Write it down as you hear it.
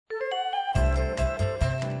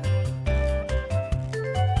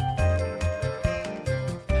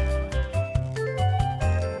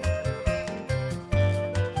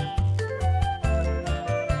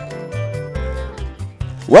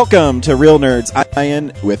Welcome to Real Nerds.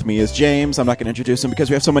 Ian, with me is James. I'm not going to introduce him because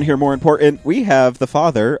we have someone here more important. We have the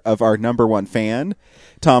father of our number one fan,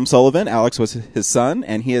 Tom Sullivan. Alex was his son,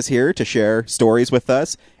 and he is here to share stories with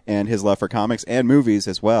us and his love for comics and movies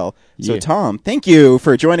as well. So, Tom, thank you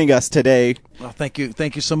for joining us today. Well, thank you.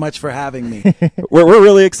 Thank you so much for having me. We're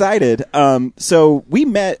really excited. So we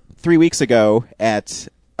met 3 weeks ago at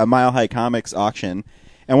a Mile High Comics auction,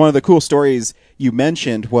 and one of the cool stories you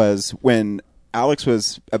mentioned was when Alex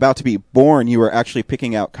was about to be born, you were actually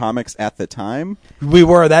picking out comics at the time. We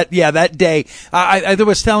were that day. I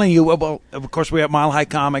was telling you, well, of course, we have Mile High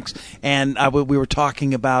Comics, and we were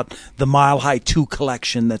talking about the Mile High 2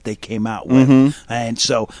 collection that they came out with. Mm-hmm. And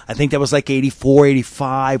so I think that was like 84,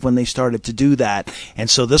 85 when they started to do that. And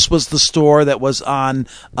so this was the store that was on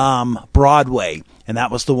Broadway. And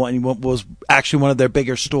that was the one, was actually one of their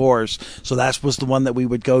bigger stores. So that was the one that we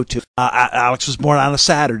would go to. Alex was born on a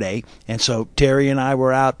Saturday. And so Terry and I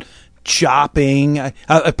were out shopping.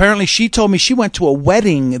 Apparently she told me she went to a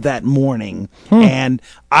wedding that morning. And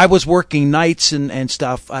I was working nights and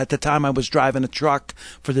stuff. At the time I was driving a truck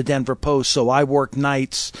for the Denver Post. So I worked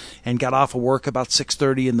nights and got off of work about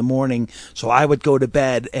 6:30 in the morning. So I would go to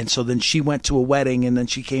bed. And so then she went to a wedding, and then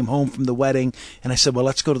she came home from the wedding. And I said, well,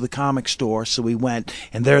 let's go to the comic store. So we went,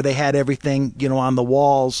 and there they had everything, on the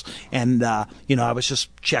walls. And, I was just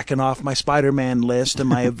checking off my Spider-Man list and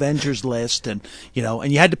my Avengers list. And,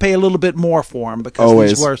 and you had to pay a little bit more for them because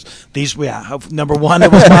number one,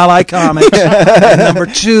 it was Mile High Comics. And number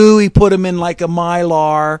two, he put them in like a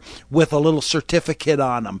Mylar with a little certificate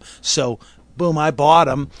on them. So, boom, I bought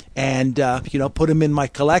them and, put them in my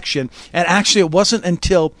collection. And actually, it wasn't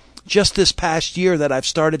until just this past year that I've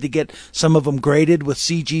started to get some of them graded with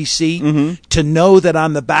CGC to know that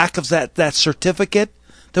on the back of that certificate,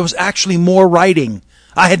 there was actually more writing.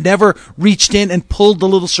 I had never reached in and pulled the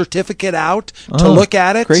little certificate out to look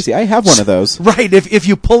at it. Crazy. I have one of those. Right. If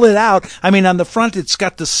you pull it out, I mean, on the front, it's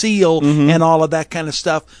got the seal and all of that kind of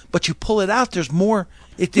stuff. But you pull it out, there's more.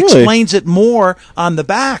 It explains it more on the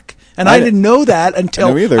back. And I didn't know that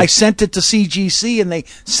until I sent it to CGC, and they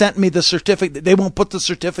sent me the certificate. They won't put the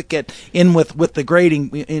certificate in with the grading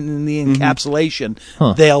in the encapsulation.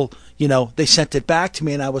 They'll, they sent it back to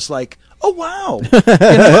me, and I was like, oh, wow.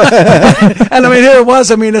 And I mean, here it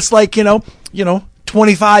was. I mean, it's like,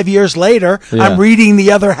 25 years later, I'm reading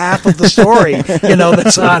the other half of the story,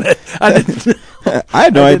 that's on it. I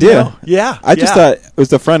had no idea. Know. Yeah. I just thought it was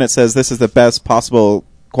the front. It says this is the best possible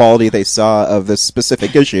quality they saw of this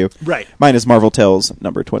specific issue. Right. Mine is Marvel Tales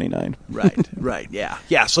number 29. Right. Yeah.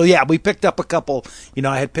 Yeah. So we picked up a couple,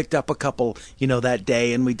 I had picked up a couple, that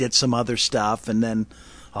day, and we did some other stuff. And then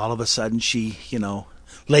all of a sudden she,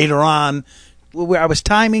 later on, I was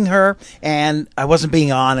timing her, and I wasn't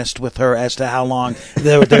being honest with her as to how long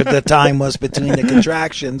the time was between the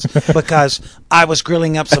contractions, because I was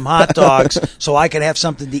grilling up some hot dogs so I could have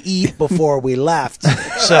something to eat before we left.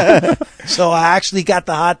 So I actually got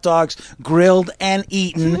the hot dogs grilled and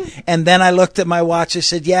eaten, and then I looked at my watch. I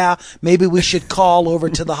said, yeah, maybe we should call over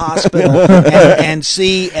to the hospital and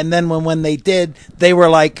see. And then when they did, they were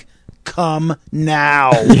like, come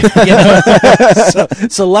now.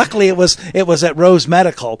 So luckily it was at Rose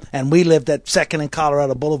Medical, and we lived at 2nd and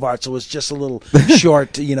Colorado Boulevard, so it was just a little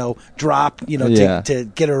short drop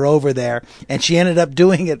to get her over there. And she ended up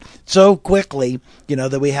doing it so quickly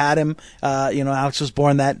that we had him Alex was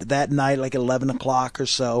born that night, like at 11 o'clock or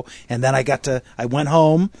so, and then I went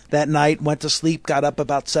home that night, went to sleep, got up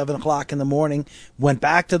about 7 o'clock in the morning, went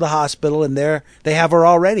back to the hospital, and there they have her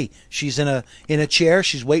already. She's in a chair,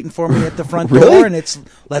 she's waiting for me at the front door, and it's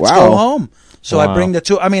let's go home. So I bring the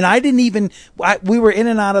two. I mean, I didn't even. We were in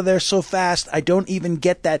and out of there so fast. I don't even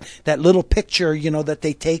get that little picture, that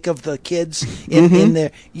they take of the kids in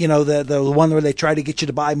the, the one where they try to get you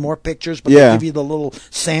to buy more pictures, but they give you the little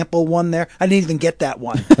sample one there. I didn't even get that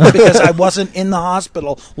one because I wasn't in the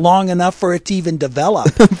hospital long enough for it to even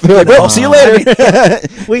develop. Well, see you later. I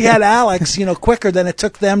mean, we had Alex, quicker than it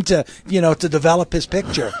took them to develop his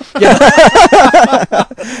picture.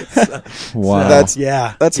 Wow,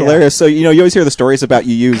 that's hilarious. So you always hear the stories about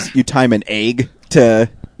you time an egg to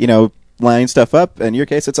line stuff up. In your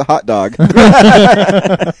case, it's a hot dog. Right.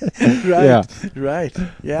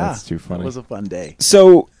 Yeah, that's too funny. It was a fun day.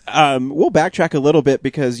 So we'll backtrack a little bit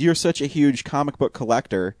because you're such a huge comic book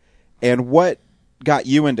collector, and what got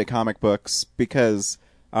you into comic books? Because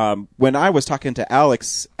when I was talking to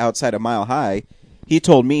Alex outside of Mile High, he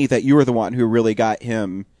told me that you were the one who really got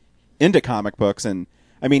him into comic books. And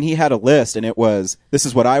I mean, he had a list, and it was, this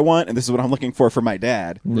is what I want, and this is what I'm looking for my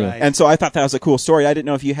dad. Right. And so I thought that was a cool story. I didn't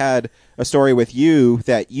know if you had a story with you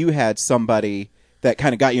that you had somebody that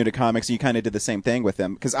kind of got you into comics, and you kind of did the same thing with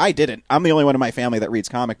them? Because I didn't. I'm the only one in my family that reads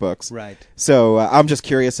comic books. Right. So I'm just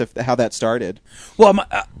curious how that started.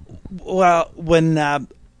 Well, when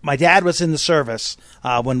my dad was in the service,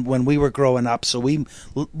 when we were growing up, so we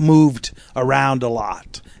moved around a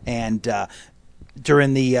lot, and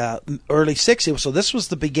during the early 60s, so this was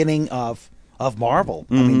the beginning of Marvel.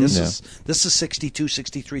 I mean, this is 62,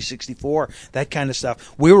 63, 64, that kind of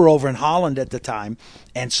stuff. We were over in Holland at the time,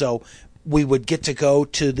 and so we would get to go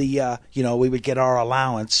to the, we would get our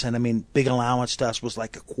allowance, and I mean, big allowance to us was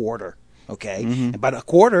like a quarter. Okay, but a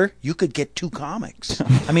quarter you could get 2 comics.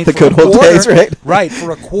 I mean, the for good a old quarter, days, right? Right,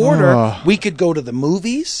 for a quarter we could go to the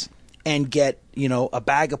movies and get a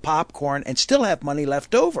bag of popcorn and still have money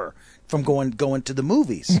left over from going to the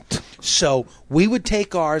movies. So we would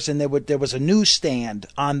take ours, and there was a newsstand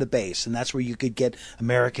on the base, and that's where you could get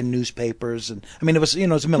American newspapers. And I mean, it was it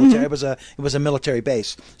was a military it was a military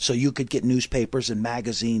base, so you could get newspapers and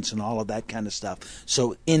magazines and all of that kind of stuff.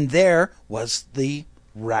 So in there was the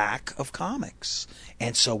rack of comics,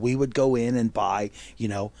 and so we would go in and buy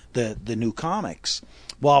the new comics.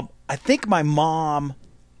 Well, I think my mom,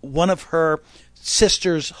 one of her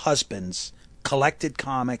sister's husbands, collected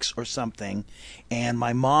comics or something, and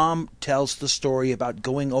my mom tells the story about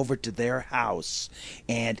going over to their house,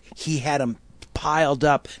 and he had them piled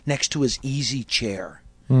up next to his easy chair,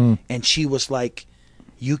 and she was like,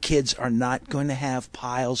 "You kids are not going to have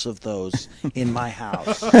piles of those in my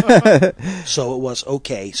house." So it was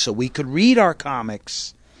okay. So we could read our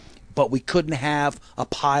comics, but we couldn't have a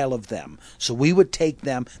pile of them. So we would take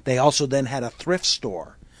them. They also then had a thrift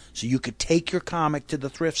store. So you could take your comic to the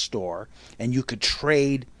thrift store, and you could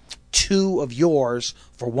trade 2 of yours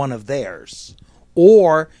for 1 of theirs.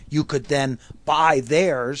 Or you could then buy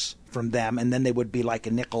theirs from them, and then they would be like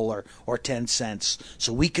a nickel or 10 cents.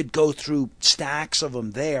 So we could go through stacks of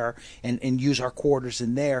them there and use our quarters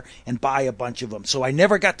in there and buy a bunch of them. So I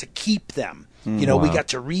never got to keep them. We got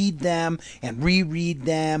to read them and reread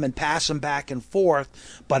them and pass them back and forth,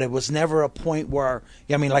 but it was never a point where,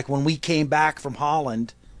 like when we came back from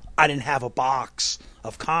Holland, I didn't have a box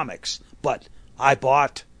of comics, but I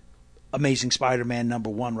bought Amazing Spider-Man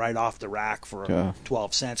 #1 right off the rack for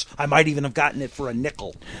 12 cents. I might even have gotten it for a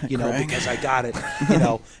nickel, because I got it.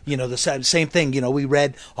 The same thing. We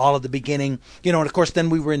read all of the beginning, and of course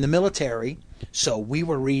then we were in the military, so we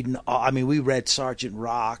were reading. We read Sergeant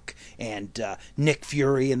Rock and Nick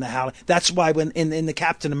Fury and the Howling. That's why when in the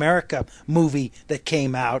Captain America movie that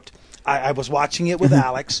came out, I was watching it with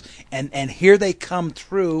Alex, and here they come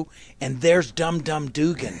through, and there's Dum Dum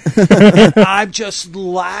Dugan. And I'm just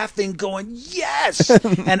laughing, going, yes!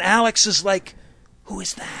 And Alex is like, who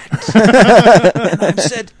is that? And I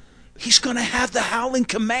said, he's going to have the Howling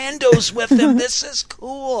Commandos with him. This is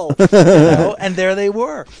cool. And there they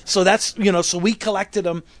were. So that's, so we collected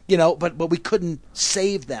them, but we couldn't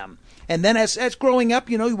save them. And then as growing up,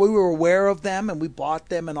 we were aware of them, and we bought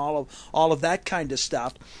them and all of that kind of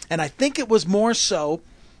stuff. And I think it was more so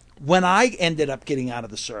when I ended up getting out of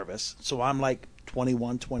the service. So I'm like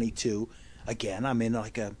 21, 22. Again, I'm in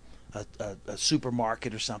like a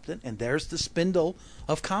supermarket or something, and there's the spindle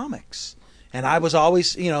of comics. And I was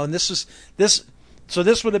always, and this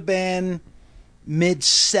would have been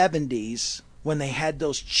mid-70s when they had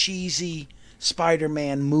those cheesy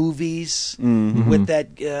Spider-Man movies with that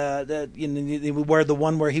where the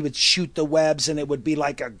one where he would shoot the webs and it would be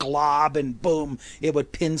like a glob and boom, it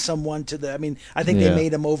would pin someone to the. I think they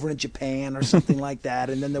made him over in Japan or something like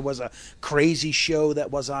that. And then there was a crazy show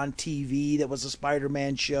that was on TV that was a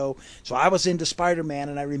Spider-Man show. So I was into Spider-Man,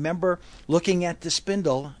 and I remember looking at the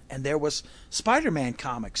spindle, and there was Spider-Man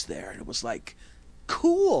comics there, and it was like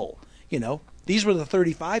cool, These were the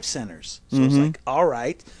 35 centers. So it's like, all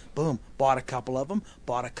right, boom, bought a couple of them,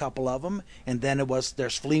 and then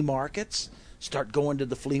there's flea markets. Start going to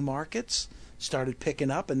the flea markets, started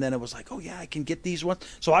picking up, and then it was like, oh yeah, I can get these ones.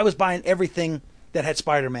 So I was buying everything that had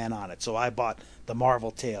Spider-Man on it. So I bought the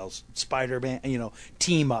Marvel Tales, Spider-Man,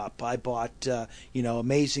 Team Up. I bought,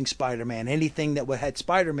 Amazing Spider-Man, anything that had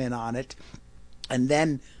Spider-Man on it. And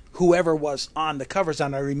then whoever was on the covers,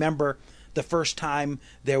 and I remember the first time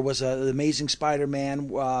there was the Amazing Spider-Man,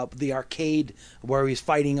 the arcade where he was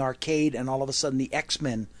fighting Arcade, and all of a sudden the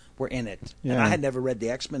X-Men were in it. Yeah. And I had never read the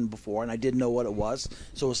X-Men before, and I didn't know what it was.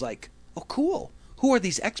 So it was like, oh, cool. Who are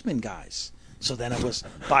these X-Men guys? So then I was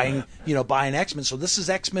buying X-Men. So this is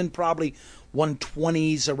X-Men probably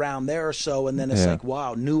 120s around there or so, and then it's like,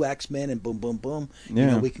 wow, new X-Men, and boom, boom, boom.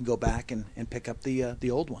 Yeah. We can go back and pick up the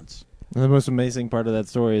old ones. And the most amazing part of that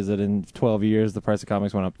story is that in 12 years, the price of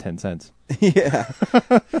comics went up 10 cents. Yeah.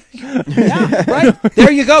 Yeah, right.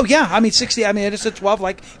 There you go. Yeah, 60. It's at 12.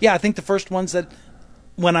 I think the first ones that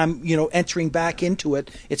when I'm, entering back into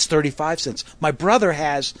it, it's 35 cents. My brother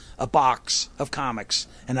has a box of comics,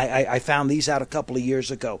 and I found these out a couple of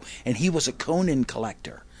years ago, and he was a Conan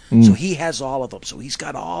collector. So he has all of them. So he's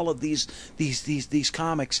got all of these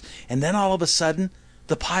comics, and then all of a sudden,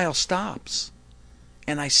 the pile stops.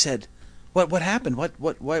 And I said, "What happened?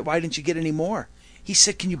 Why didn't you get any more?" He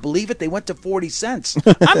said, "Can you believe it? They went to 40 cents.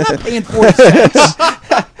 I'm not paying 40 cents."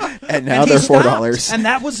 And now they're $4. And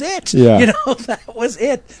that was it. Yeah. That was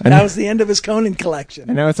it. That was the end of his Conan collection.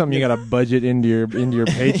 And now it's something you got to budget into your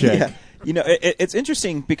paycheck. Yeah. It's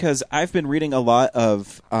interesting because I've been reading a lot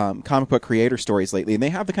of comic book creator stories lately, and they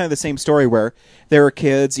have the same story where there are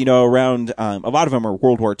kids, around, a lot of them are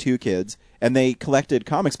World War II kids, and they collected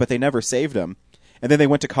comics, but they never saved them. And then they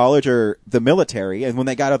went to college or the military, and when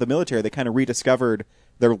they got out of the military, they kind of rediscovered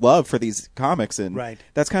their love for these comics, and right.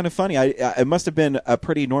 That's kind of funny. It must have been a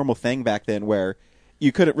pretty normal thing back then where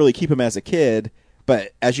you couldn't really keep them as a kid,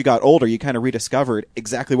 but as you got older, you kind of rediscovered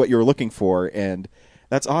exactly what you were looking for, and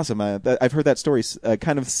that's awesome. I've heard that story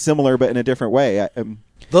kind of similar, but in a different way.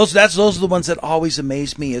 Those are the ones that always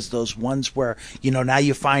amaze me, is those ones where now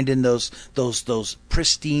you find in those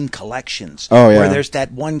pristine collections. Oh, yeah. Where there's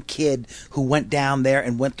that one kid who went down there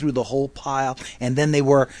and went through the whole pile, and then they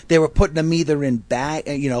were putting them either in bag,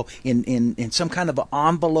 in some kind of an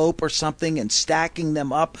envelope or something, and stacking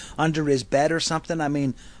them up under his bed or something. I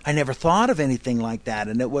mean, I never thought of anything like that,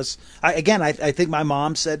 and it was I think my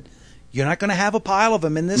mom said, "You're not going to have a pile of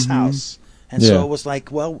them in this house." And so it was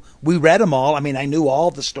like, well, we read them all. I mean, I knew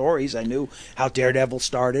all the stories. I knew how Daredevil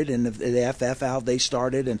started and the FF, how they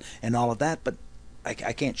started and all of that. But I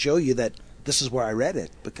can't show you that this is where I read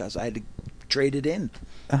it because I had to trade it in.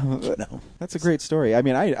 That's a great story. I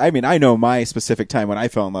mean, I know my specific time when I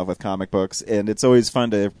fell in love with comic books, and it's always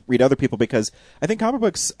fun to read other people because I think comic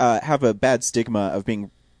books have a bad stigma of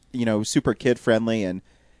being, super kid friendly, and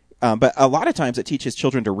but a lot of times it teaches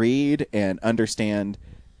children to read and understand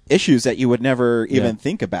issues that you would never even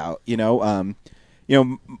think about.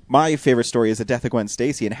 My favorite story is The Death of Gwen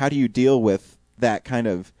Stacy, and how do you deal with that kind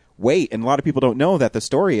of weight? And a lot of people don't know that the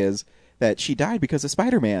story is that she died because of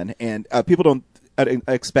Spider-Man, and people don't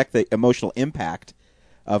expect the emotional impact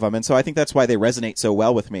of them, and so I think that's why they resonate so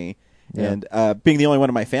well with me. Yeah. And being the only one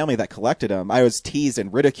in my family that collected them, I was teased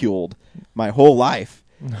and ridiculed my whole life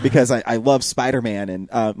because I love Spider-Man, and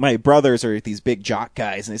my brothers are these big jock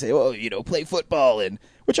guys, and they say, "Oh, play football," and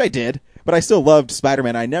which I did, but I still loved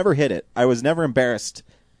Spider-Man. I never hid it. I was never embarrassed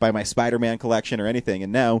by my Spider-Man collection or anything,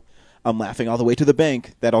 and now I'm laughing all the way to the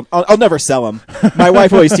bank that I'll never sell them. My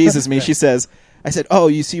wife always teases me. She says, I said, "Oh,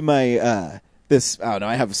 you see my this? Oh no,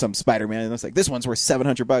 I have some Spider-Man." And I was like, "This one's worth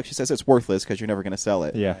 $700." She says, "It's worthless because you're never going to sell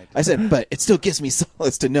it." Yeah. I said, "But it still gives me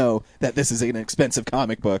solace to know that this is an expensive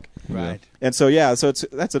comic book." Right. And so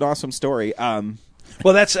that's an awesome story.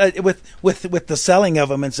 Well, that's with the selling of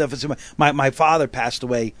them and stuff. My father passed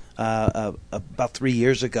away about 3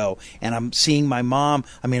 years ago, and I'm seeing my mom.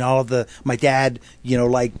 I mean, my dad,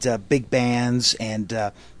 liked big bands, and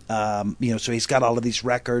so he's got all of these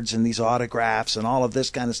records and these autographs and all of this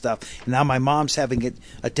kind of stuff. And now my mom's having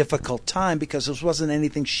a difficult time because this wasn't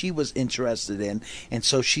anything she was interested in, and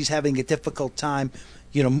so she's having a difficult time.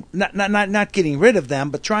 Not getting rid of them,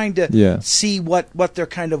 but trying to see what they're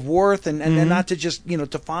kind of worth, and not to just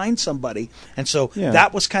to find somebody. And so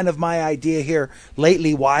that was kind of my idea here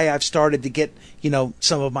lately. Why I've started to get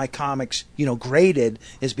some of my comics graded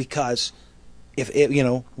is because if it,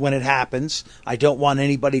 when it happens, I don't want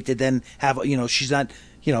anybody to then have she's not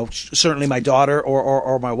certainly my daughter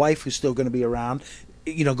or my wife who's still going to be around.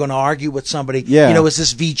 Going to argue with somebody. Yeah. Is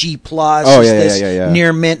this VG plus? Oh, is yeah, this yeah.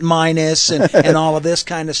 near mint minus and all of this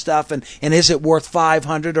kind of stuff? And is it worth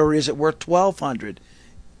 $500 or is it worth $1,200?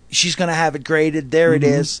 She's going to have it graded. There it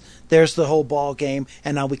is. There's the whole ball game,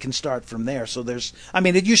 and now we can start from there. So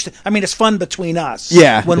it's fun between us.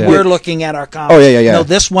 Yeah. When we're looking at our comics. Oh, yeah. No,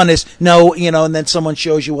 this one is and then someone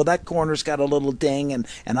shows you, well, that corner's got a little ding, and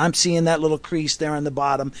I'm seeing that little crease there on the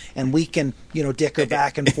bottom, and we can, dicker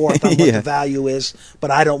back and forth on what the value is.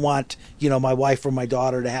 But I don't want, my wife or my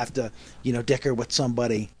daughter to have to, dicker with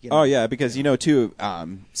somebody. Oh, yeah, because, too,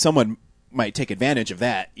 someone might take advantage of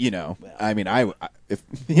that, I mean, I'm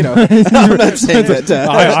not saying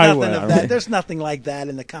that. There's nothing like that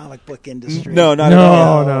in the comic book industry. No, not at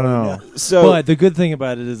all. No. So, but the good thing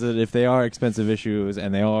about it is that if they are expensive issues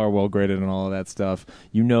and they are well graded and all of that stuff,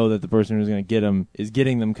 that the person who's going to get them is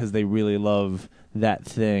getting them because they really love that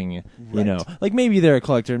thing, like maybe they're a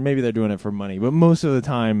collector and maybe they're doing it for money, but most of the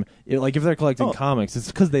time, if they're collecting comics, it's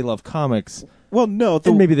because they love comics. Well, no,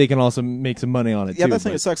 and maybe they can also make some money on it. Yeah, too, that's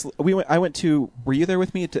the thing that sucks. Were you there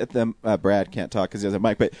with me at the Brad can't talk because he has a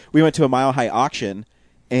mic, but we went to a Mile High auction,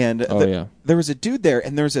 And there was a dude there,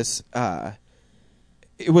 and there was this.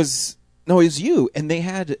 It was you, and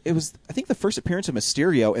it was I think the first appearance of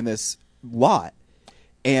Mysterio in this lot,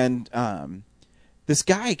 and this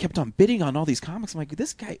guy kept on bidding on all these comics. I'm like,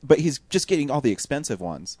 this guy, but he's just getting all the expensive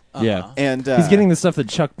ones. Yeah, and he's getting the stuff that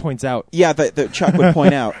Chuck points out. Yeah, that Chuck would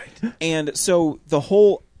point out. Right. And so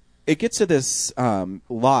it gets to this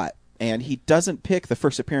lot, and he doesn't pick the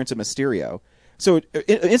first appearance of Mysterio. So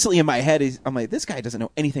instantly in my head, I'm like, this guy doesn't know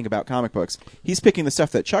anything about comic books. He's picking the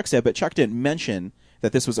stuff that Chuck said, but Chuck didn't mention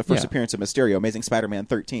that this was the first appearance of Mysterio, Amazing Spider-Man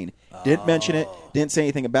 13. Didn't mention it, didn't say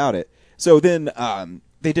anything about it. So then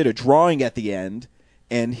they did a drawing at the end,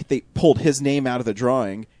 and they pulled his name out of the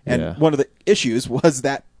drawing, and one of the issues was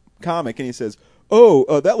that comic, and he says,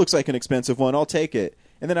 that looks like an expensive one, I'll take it.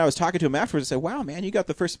 And then I was talking to him afterwards and said, wow, man, you got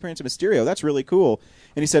the first appearance of Mysterio, that's really cool.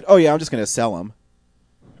 And he said, oh yeah, I'm just going to sell him.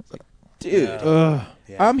 Dude,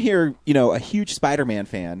 I'm here, a huge Spider-Man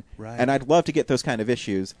fan, and I'd love to get those kind of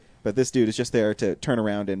issues, but this dude is just there to turn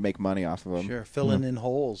around and make money off of them. Sure, filling in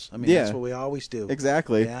holes. I mean, that's what we always do.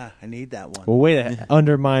 Exactly. Yeah, I need that one. Well, way to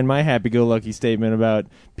undermine my happy-go-lucky statement about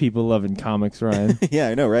people loving comics, Ryan. Yeah,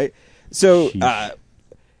 I know, right? So,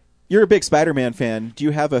 you're a big Spider-Man fan. Do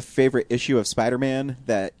you have a favorite issue of Spider-Man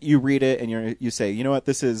that you read it and you say, you know what,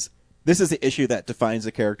 this is the issue that defines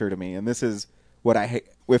the character to me, and this is what I hate.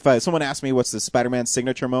 If someone asked me what's the Spider-Man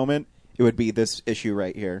signature moment, it would be this issue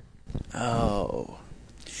right here. Oh,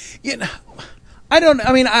 I don't.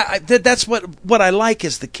 I mean, that's what I like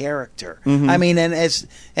is the character. Mm-hmm. I mean,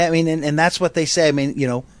 and that's what they say. I mean,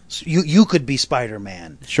 you could be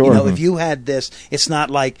Spider-Man. Sure. If you had this, it's not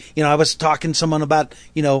like I was talking to someone about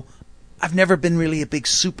I've never been really a big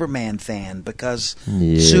Superman fan because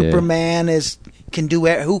Superman can do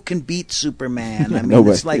who can beat Superman? I mean,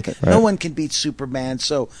 it's like no one can beat Superman,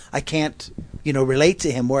 so I can't relate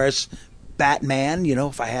to him. Whereas Batman,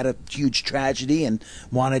 if I had a huge tragedy and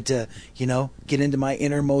wanted to, get into my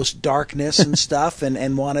innermost darkness and stuff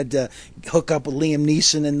and wanted to hook up with Liam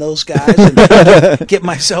Neeson and those guys and get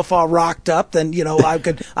myself all rocked up, then,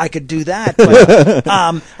 I could do that. But,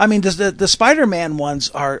 I mean, the Spider-Man ones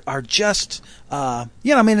are just, I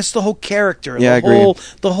mean, it's the whole character,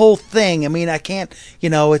 the whole thing. I mean, I can't,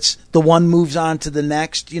 it's the one moves on to the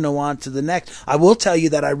next, on to the next. I will tell you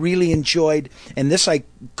that I really enjoyed, and this I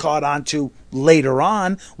caught on to later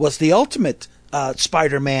on, was the Ultimate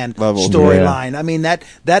Spider-Man storyline. I mean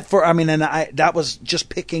that was just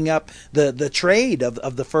picking up the trade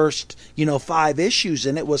of the first 5 issues,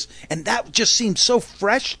 and that just seemed so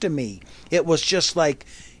fresh to me. It was just like,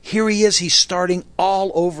 here he is, he's starting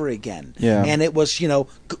all over again. Yeah. And it was,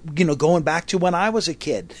 going back to when I was a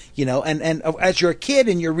kid, and as you're a kid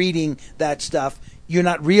and you're reading that stuff, you're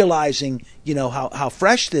not realizing, how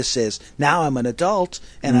fresh this is. Now I'm an adult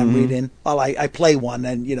and I'm reading, I play one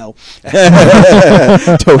and,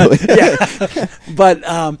 Totally. Yeah. But,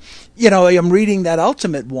 I'm reading that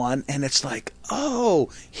Ultimate one and it's like, oh,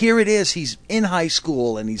 here it is. He's in high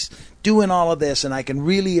school and he's doing all of this, and I can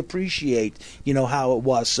really appreciate, how it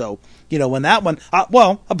was. So, when that one,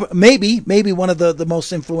 maybe one of the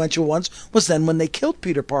most influential ones was then when they killed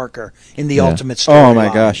Peter Parker in the Ultimate storyline. Oh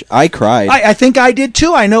my gosh, I cried. I think I did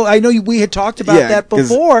too. I know we had talked about that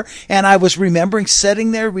before, and I was remembering sitting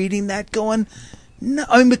there reading that going, no,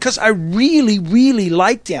 I mean, because I really, really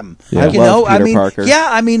liked him. Yeah. I mean, Parker. Yeah,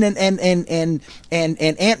 I mean, and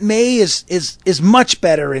Aunt May is much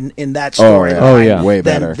better in that story. Oh yeah, way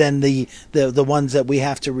better than the ones that we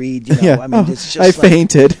have to read. I mean, it's just I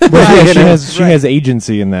fainted. She has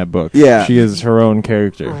agency in that book. Yeah, she is her own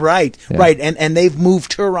character. Right, and they've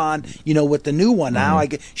moved her on. with the new one now.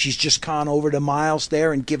 She's just gone over to Miles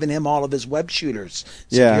there and given him all of his web shooters.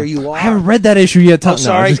 So here you are. I haven't read that issue yet.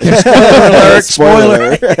 Sorry. Spoiler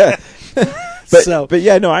alert. But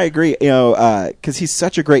yeah, no, I agree. Because he's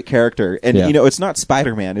such a great character, and it's not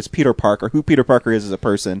Spider-Man; it's Peter Parker. Who Peter Parker is as a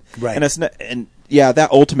person, right? And it's not, that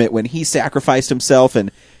Ultimate when he sacrificed himself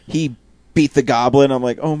and he beat the Goblin. I'm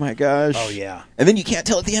like, oh my gosh, oh yeah. And then you can't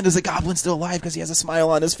tell at the end is the Goblin still alive because he has a smile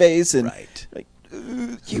on his face, and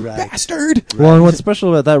you bastard. Well, and what's special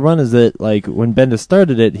about that run is that when Bendis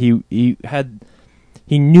started it,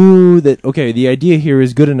 he knew that, okay, the idea here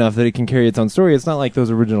is good enough that it can carry its own story. It's not like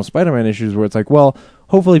those original Spider-Man issues where it's like, well,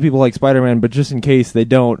 hopefully people like Spider-Man, but just in case they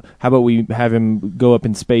don't, how about we have him go up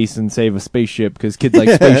in space and save a spaceship, because kids like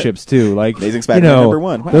spaceships too. Like Amazing Spider-Man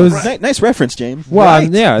 #1. Wow. Nice reference, James. Well, I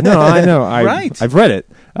know. I've read it.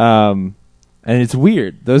 And it's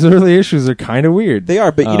weird. Those early issues are kind of weird. They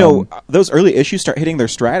are, but those early issues start hitting their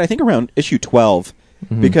stride, I think, around issue 12.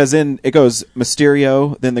 Mm-hmm. Because then it goes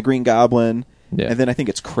Mysterio, then the Green Goblin, and then I think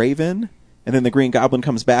it's Kraven, and then the Green Goblin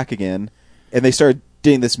comes back again, and they start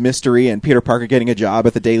doing this mystery and Peter Parker getting a job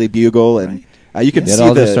at the Daily Bugle, and you could It see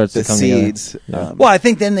all just the starts to come together. seeds. Yeah. Well, I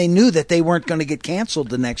think then they knew that they weren't going to get canceled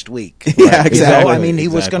the next week. Yeah, exactly. You know, I mean, he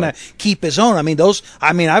was Exactly. going to keep his own. I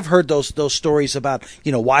mean, I've heard those stories about,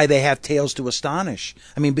 why they have Tales to Astonish.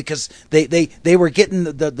 I mean, because they were getting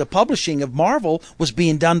the publishing of Marvel was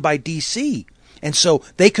being done by DC. And so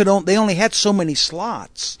they only had so many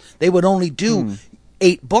slots. They would only do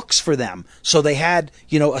 8 books for them. So they had,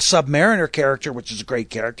 a Submariner character, which is a great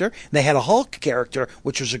character. And they had a Hulk character,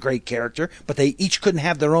 which was a great character, but they each couldn't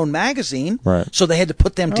have their own magazine. Right. So they had to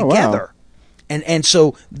put them Oh, together. And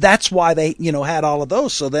so that's why they, had all of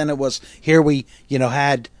those. So then it was, here we,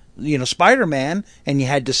 had, Spider-Man, and you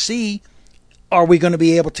had to see, are we going to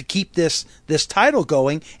be able to keep this title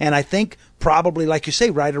going? And I think probably, like you say,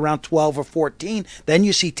 right around 12 or 14, then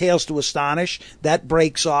you see Tales to Astonish. That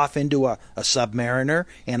breaks off into a Submariner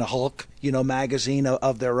and a Hulk, magazine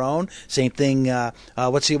of their own. Same thing.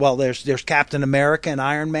 There's Captain America and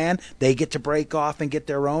Iron Man. They get to break off and get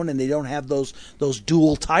their own, and they don't have those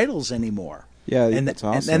dual titles anymore. Yeah, and that's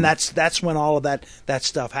awesome. and that's when all of that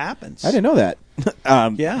stuff happens. I didn't know that.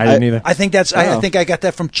 Yeah, I didn't either. I think that's. I Oh. think I got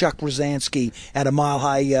that from Chuck Rosansky at a Mile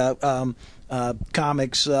High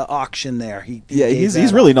comics auction. There, he gave he's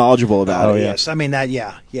that really out. knowledgeable about Oh, it. yeah. Yes, I mean that.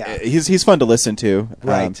 Yeah. He's fun to listen to.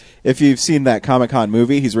 Right. If you've seen that Comic-Con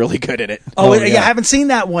movie, he's really good at it. Oh, Oh, yeah. yeah. I haven't seen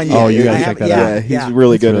that one yet. Oh, you I gotta check haven't- that out. Yeah, he's yeah.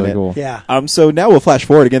 really It's good really at it. cool. Yeah. So now we'll flash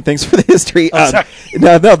forward again. Thanks for the history. sorry.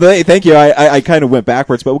 No, thank you. I kind of went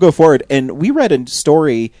backwards, but we'll go forward. And we read a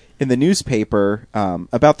story in the newspaper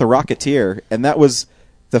about the Rocketeer, and that was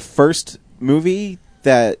the first movie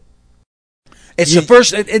that It's the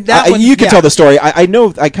first. That one, you can yeah. tell the story. I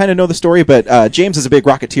know. I kind of know the story, but James is a big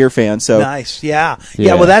Rocketeer fan, so Nice, yeah.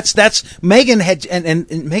 Yeah. Well, that's Megan had and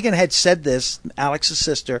Megan had said this. Alex's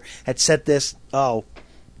sister had said this.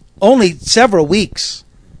 Only several weeks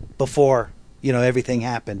before everything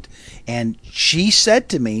happened, and she said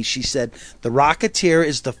to me, she said, "The Rocketeer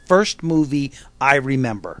is the first movie I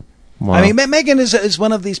remember." Wow. I mean, Megan is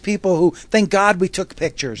one of these people who, thank God we took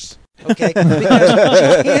pictures. Okay, because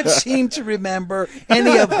she can't seem to remember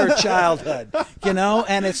any of her childhood,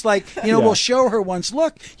 and it's like, we'll show her once,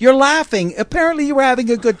 look, you're laughing. Apparently you were having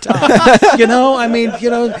a good time, I mean,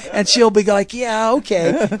 and she'll be like, yeah,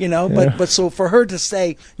 okay, but so for her to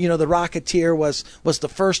say, The Rocketeer was the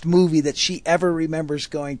first movie that she ever remembers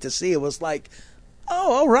going to see, it was like,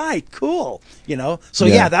 oh, all right, cool. So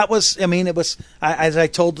Yeah. that was, I mean, it was, as I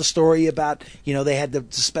told the story about, they had the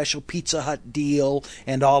special Pizza Hut deal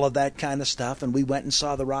and all of that kind of stuff. And we went and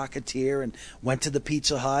saw the Rocketeer and went to the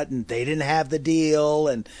Pizza Hut, and they didn't have the deal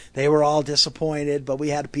and they were all disappointed, but we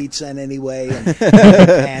had a pizza anyway.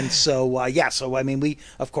 And so, so I mean, we,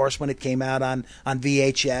 of course, when it came out on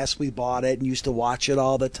VHS, we bought it and used to watch it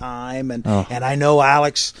all the time. And I know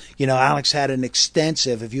Alex, Alex had an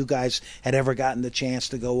extensive, if you guys had ever gotten the chance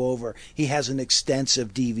to go over, he has an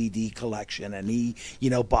extensive DVD collection, and he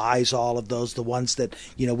buys all of those, the ones that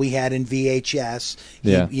we had in VHS.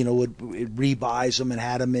 He would rebuys them and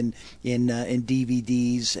had them in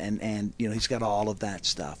DVDs, and he's got all of that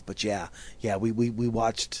stuff. But we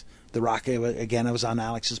watched The Rocket again. It was on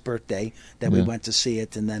Alex's birthday that we went to see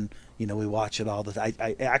it, and then we watch it all the time.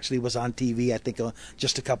 I actually was on TV, I think,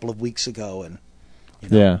 just a couple of weeks ago, and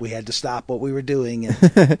we had to stop what we were doing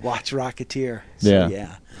and watch Rocketeer. So,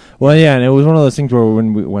 yeah. Well, yeah, and it was one of those things where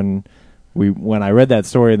when I read that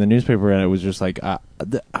story in the newspaper, and it was just like,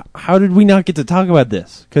 how did we not get to talk about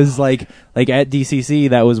this? Because like at DCC,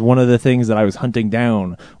 that was one of the things that I was hunting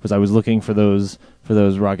down, was I was looking for those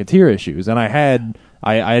Rocketeer issues, and I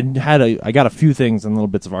got a few things and little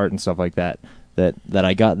bits of art and stuff like that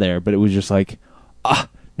I got there, but it was just like,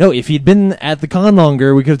 no, if he'd been at the con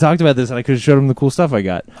longer, we could have talked about this, and I could have showed him the cool stuff I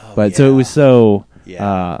got. So it was so.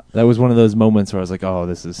 Yeah. That was one of those moments where I was like, "Oh,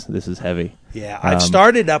 this is heavy." Yeah, I've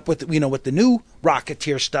started up with with the new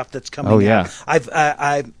Rocketeer stuff that's coming. Oh, yeah.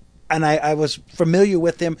 out. I was familiar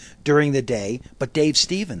with him during the day, but Dave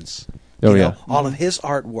Stevens. Oh, yeah. All of his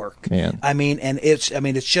artwork. Man.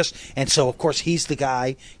 It's just, and so of course he's the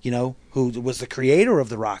guy, who was the creator of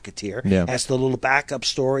the Rocketeer. Yeah. As the little backup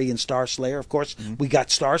story in Star Slayer. Of course, we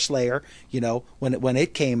got Star Slayer, when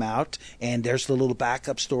it came out, and there's the little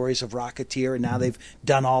backup stories of Rocketeer, and now they've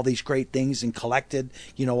done all these great things and collected,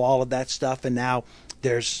 all of that stuff, and now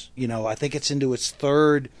there's, I think it's into its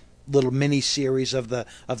third little mini series of the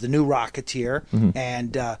new Rocketeer,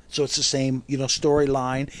 and so it's the same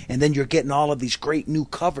storyline, and then you're getting all of these great new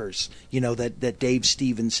covers that Dave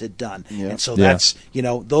Stevens had done, and so that's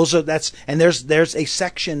and there's a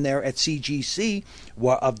section there at CGC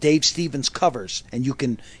of Dave Stevens covers, and you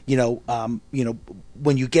can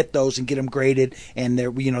when you get those and get them graded, and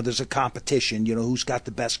there's a competition, who's got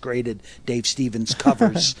the best graded Dave Stevens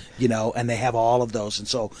covers, and they have all of those, and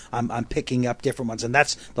so I'm picking up different ones, and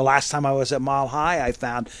that's the last time I was at Mile High. I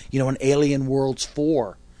found an Alien Worlds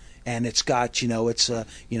 4. And it's got,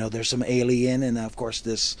 there's some alien, and of course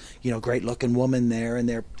this, great looking woman there, and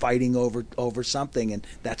they're fighting over something, and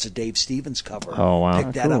that's a Dave Stevens cover. Oh, wow.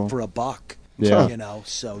 Picked that Cool. up for $1. Yeah.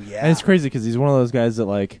 So yeah. And it's crazy because he's one of those guys that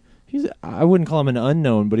I wouldn't call him an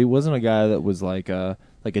unknown, but he wasn't a guy that was like a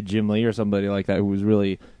Jim Lee or somebody like that who was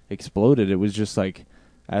really exploded. It was just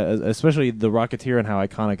especially the Rocketeer and how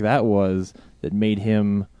iconic that was, that made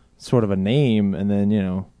him sort of a name, and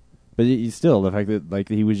then but still, the fact that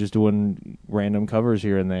he was just doing random covers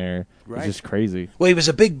here and there is just crazy. Well, he was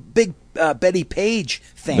a big Betty Page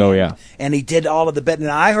fan. Oh, yeah. And he did all of the Betty.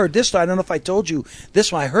 And I heard this story. I don't know if I told you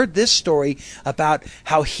this one. I heard this story about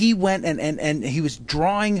how he went and he was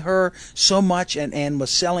drawing her so much and was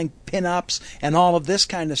selling pinups and all of this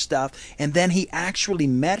kind of stuff. And then he actually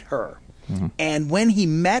met her. Mm-hmm. And when he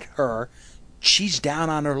met her, she's down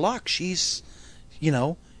on her luck. She's,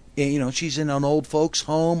 she's in an old folks'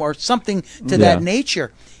 home or something to that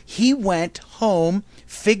nature. He went home,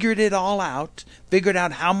 figured it all out, figured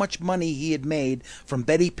out how much money he had made from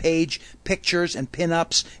Betty Page pictures and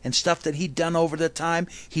pinups and stuff that he'd done over the time.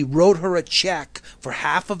 He wrote her a check for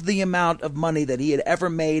half of the amount of money that he had ever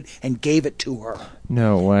made and gave it to her.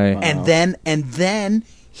 No way. Wow. And then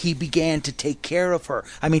he began to take care of her.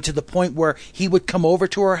 I mean, to the point where he would come over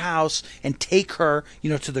to her house and take her,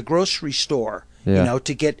 to the grocery store. Yeah.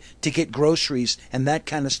 To get groceries and that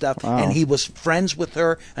kind of stuff. Wow. And he was friends with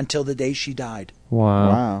her until the day she died.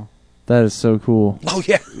 Wow. That is so cool. Oh,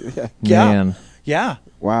 yeah. Man. Yeah.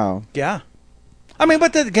 Wow. Yeah. I mean,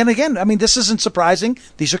 but then again, this isn't surprising.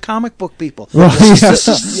 These are comic book people. Right. This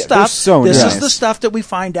is the stuff. So this nice. is the stuff that we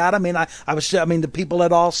find out. I mean, the people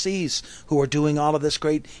at All Seas who are doing all of this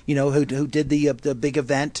great, who did the big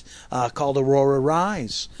event called Aurora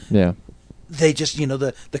Rise. Yeah. They just,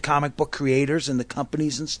 the comic book creators and the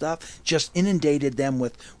companies and stuff just inundated them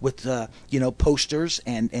with posters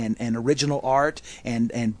and original art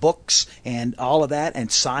and books and all of that,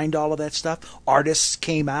 and signed all of that stuff. Artists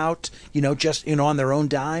came out, just, on their own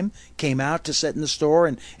dime, came out to sit in the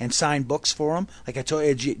store and sign books for them. Like I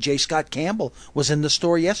told you, J. Scott Campbell was in the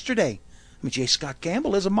store yesterday. I mean, J. Scott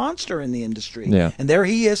Campbell is a monster in the industry. Yeah. And there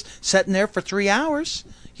he is, sitting there for 3 hours,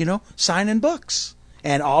 signing books.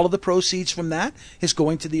 And all of the proceeds from that is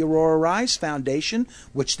going to the Aurora Rise Foundation,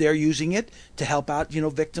 which they're using it to help out,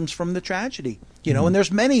 victims from the tragedy. And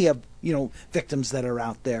there's many of, victims that are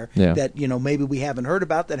out there that, maybe we haven't heard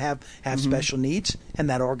about that have special needs, and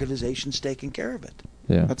that organization's taking care of it.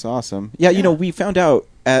 Yeah. That's awesome. Yeah, we found out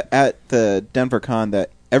at the Denver Con that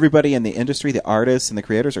everybody in the industry, the artists and the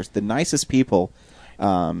creators, are the nicest people.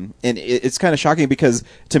 And it's kind of shocking because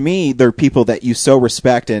to me, they're people that you so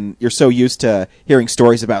respect, and you're so used to hearing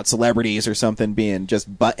stories about celebrities or something being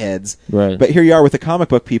just butt heads. Right. But here you are with the comic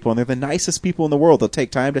book people, and they're the nicest people in the world. They'll take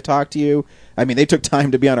time to talk to you. I mean, they took time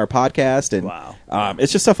to be on our podcast, and wow.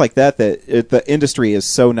 It's just stuff like that the industry is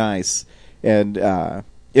so nice, and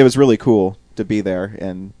it was really cool to be there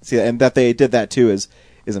and see that, and that they did that too is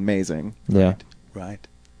amazing. Yeah. Right.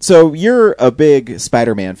 So you're a big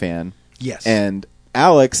Spider-Man fan. Yes. And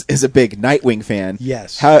Alex is a big Nightwing fan.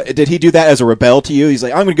 Yes. How did he do that as a rebel to you? He's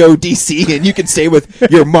like, I'm going to go DC, and you can stay with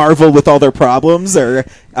your Marvel with all their problems, or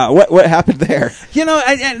what happened there?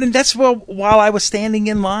 And that's while I was standing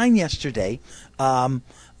in line yesterday,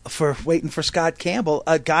 for waiting for Scott Campbell,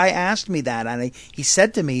 a guy asked me that, and he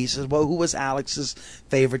said to me, he said, "Well, who was Alex's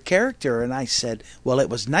favorite character?" And I said, "Well, it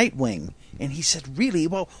was Nightwing." And he said, "Really?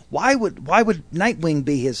 Well, why would Nightwing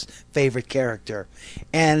be his favorite character?"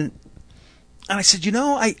 And I said,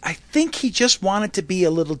 I think he just wanted to be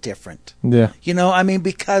a little different. Yeah.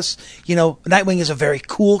 Because, Nightwing is a very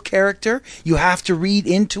cool character. You have to read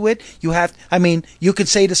into it. You can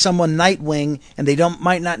say to someone Nightwing and they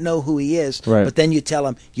might not know who he is. Right. But then you tell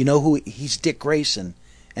them, he's Dick Grayson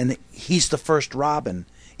and he's the first Robin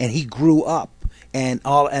and he grew up and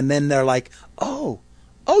then they're like, oh,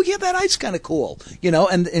 oh yeah, that eye's kind of cool,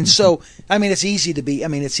 and so I mean it's easy to be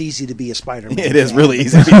a Spider-Man. It is fan. really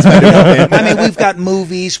easy to be a Spider-Man fan. I mean, we've got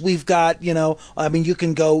movies, we've got, I mean, you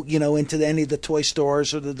can go, into any of the toy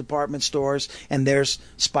stores or the department stores, and there's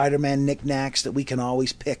Spider-Man knickknacks that we can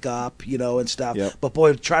always pick up, and stuff. Yep. But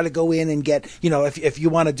boy, try to go in and get, if you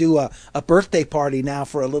want to do a birthday party now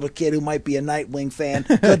for a little kid who might be a Nightwing fan,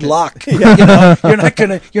 good luck.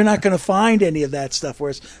 You're not gonna find any of that stuff.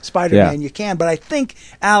 Whereas Spider-Man, you can. But I think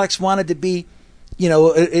Alex wanted to be.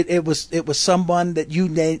 It was someone that you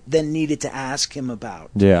then needed to ask him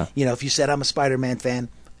about. Yeah. If you said I'm a Spider-Man fan,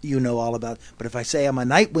 you know all about it. But if I say I'm a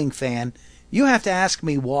Nightwing fan, you have to ask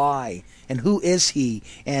me why and who is he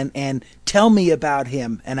and tell me about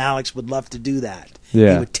him. And Alex would love to do that.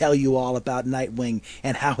 Yeah. He would tell you all about Nightwing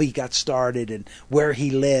and how he got started and where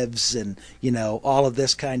he lives and all of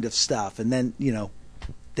this kind of stuff. And then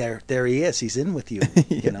there he is. He's in with you.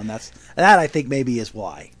 And that I think maybe is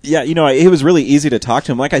why. Yeah, it was really easy to talk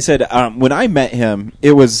to him. Like I said, when I met him,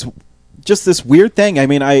 it was just this weird thing. I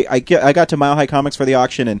mean, I got to Mile High Comics for the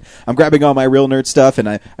auction, and I'm grabbing all my Real Nerd stuff, and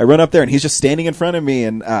I run up there, and he's just standing in front of me,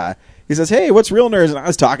 and he says, "Hey, what's Real Nerds?" And I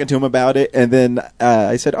was talking to him about it, and then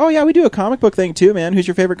I said, "Oh yeah, we do a comic book thing too, man. Who's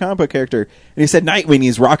your favorite comic book character?" And he said, "Nightwing."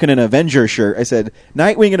 He's rocking an Avengers shirt. I said,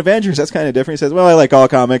 "Nightwing and Avengers, that's kind of different." He says, "Well, I like all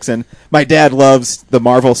comics, and my dad loves the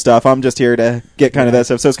Marvel stuff. I'm just here to get kind of that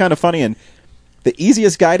stuff." So it's kind of funny, and the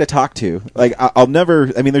easiest guy to talk to. Like I'll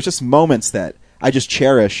never. I mean, there's just moments that I just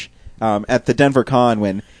cherish. At the Denver Con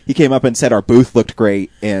when he came up and said our booth looked great,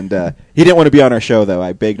 and he didn't want to be on our show though.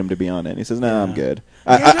 I begged him to be on it, and he says, "No, I'm good."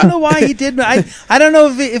 I don't know why he didn't. I don't know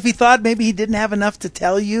if he thought maybe he didn't have enough to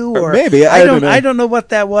tell you, or maybe I don't know. I don't know what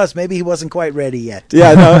that was. Maybe he wasn't quite ready yet.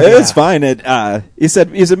 Yeah, no, it's fine. He said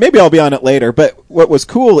maybe I'll be on it later. But what was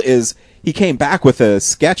cool is he came back with a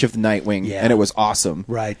sketch of Nightwing, and it was awesome.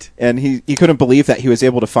 Right. And he couldn't believe that he was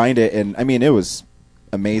able to find it, and I mean it was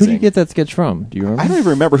amazing. Who did you get that sketch from? Do you remember? I don't even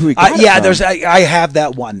remember who he got it from. I have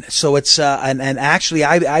that one. So it's and actually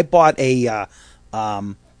I bought a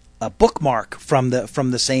bookmark from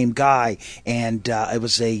the same guy, and it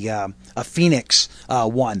was a Phoenix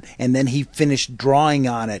one, and then he finished drawing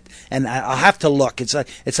on it, and I'll have to look. It's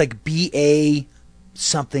like B.A.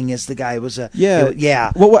 something is the guy. It was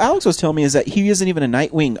yeah. Well, what Alex was telling me is that he isn't even a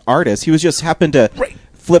Nightwing artist. He was just happened to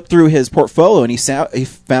flip through his portfolio, and he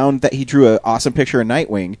found that he drew an awesome picture of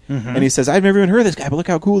Nightwing, and he says, "I've never even heard of this guy, but look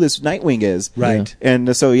how cool this Nightwing is." Right.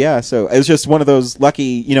 And so it was just one of those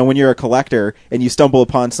lucky, when you're a collector and you stumble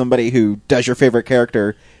upon somebody who does your favorite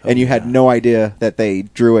character, and you had no idea that they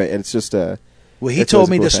drew it. And it's just Well, he told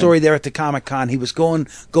me the story there at the Comic-Con. He was going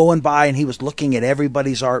by, and he was looking at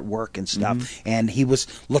everybody's artwork and stuff, and he was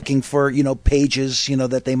looking for, pages,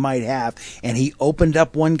 that they might have, and he opened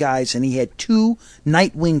up one guy's, and he had 2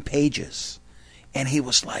 Nightwing pages, and he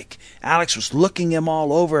was like, Alex was looking him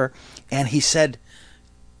all over, and he said,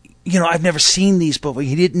 I've never seen these before.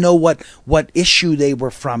 He didn't know what issue they were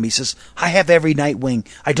from. He says, I have every Nightwing.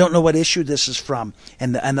 I don't know what issue this is from.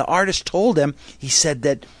 And the artist told him, he said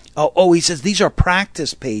that, he says, these are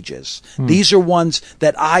practice pages. These are ones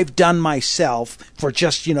that I've done myself for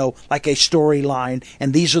just, like a storyline.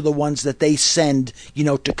 And these are the ones that they send,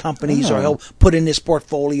 to companies, or he'll put in his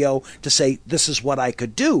portfolio to say, this is what I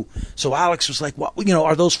could do. So Alex was like, well,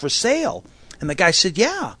 are those for sale? And the guy said,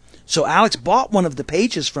 yeah. So Alex bought one of the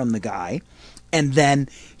pages from the guy, and then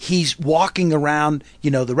he's walking around,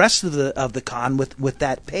 the rest of the con with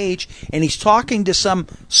that page, and he's talking to some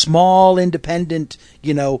small independent,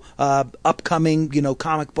 upcoming,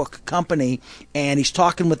 comic book company, and he's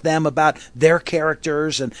talking with them about their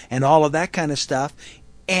characters and all of that kind of stuff.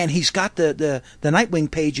 And he's got the Nightwing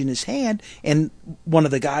page in his hand, and one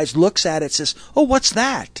of the guys looks at it, says, "Oh, what's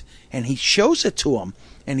that?" And he shows it to him.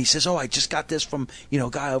 And he says, "Oh, I just got this from, a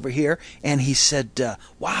guy over here." And he said,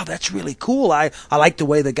 "Wow, that's really cool. I like the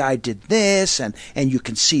way the guy did this, and you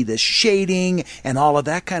can see this shading and all of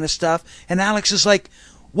that kind of stuff." And Alex is like,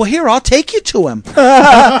 "Well, here, I'll take you to him."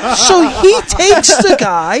 So he takes the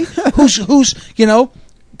guy who's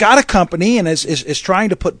got a company and is trying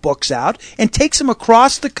to put books out, and takes him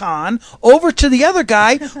across the con over to the other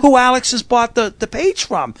guy who Alex has bought the page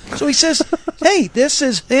from. So he says, "Hey, this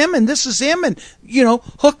is him and this is him, and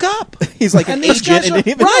hook up." He's like an agent,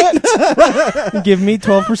 right? Give me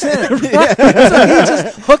 12%. Right. So he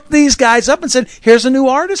just hooked these guys up and said, "Here's a new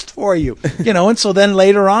artist for you." And so then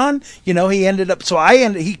later on, he ended up. So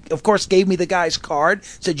he of course gave me the guy's card,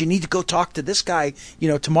 said, "You need to go talk to this guy,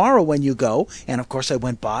 tomorrow when you go." And of course I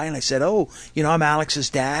went by and I said, "Oh, I'm Alex's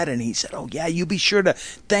dad." And he said, "Oh yeah, you be sure to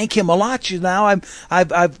thank him a lot. Now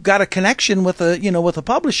I've got a connection with a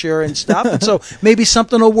publisher and stuff, and so maybe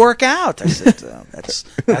something will work out." I said,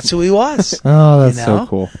 That's who he was. Oh, that's you know? so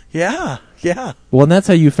cool. Yeah. Well, and that's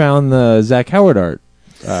how you found the Zach Howard art.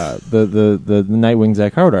 The Nightwing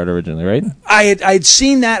Zach Howard art originally, right? I'd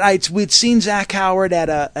seen that. We'd seen Zach Howard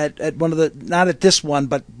at one of the, not at this one,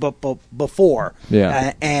 but before.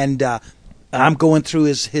 Yeah. And I'm going through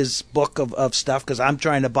his book of stuff because I'm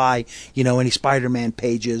trying to buy any Spider-Man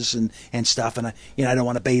pages and stuff, and I don't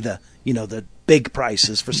want to pay the big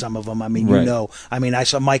prices for some of them. I mean, Right. I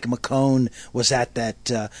saw Mike McCone was at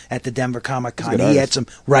the Denver Comic Con. He's a good He had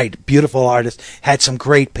artist. some beautiful artist, had some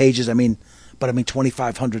great pages. But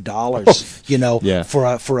 $2,500, Yeah.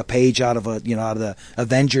 for a page out of out of the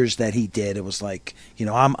Avengers that he did. It was like,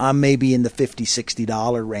 I'm maybe in the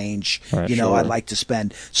 $50-$60 range. Right, sure. I'd like to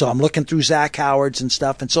spend. So I'm looking through Zach Howard's and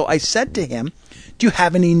stuff, and so I said to him, "Do you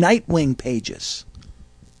have any Nightwing pages?"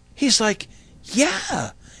 He's like,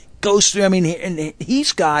 "Yeah." Goes through. And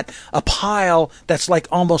he's got a pile that's like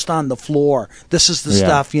almost on the floor. This is the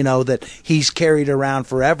stuff that he's carried around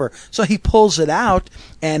forever. So he pulls it out,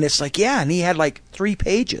 and it's like, and he had like 3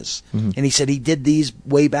 pages, and he said he did these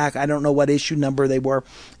way back. I don't know what issue number they were,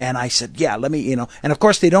 and I said, let me, and of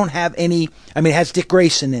course they don't have any. It has Dick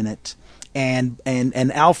Grayson in it, and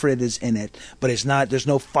Alfred is in it, but it's not. There's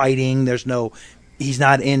no fighting. He's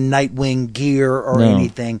not in Nightwing gear or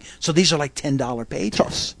anything. So these are like $10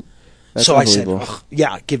 pages. That's So I said,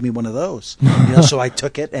 unbelievable. give me one of those. So I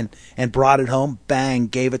took it and brought it home, bang,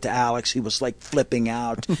 gave it to Alex. He was like flipping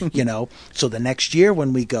out, So the next year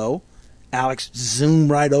when we go, Alex zoomed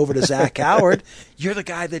right over to Zach Howard. "You're the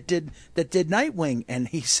guy that did Nightwing." And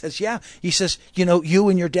he says, "Yeah." He says, "You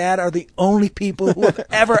and your dad are the only people who have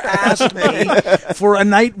ever asked me for a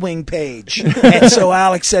Nightwing page." And so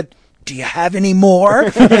Alex said, "Do you have any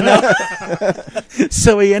more?"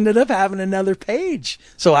 So he ended up having another page.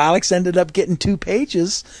 So Alex ended up getting 2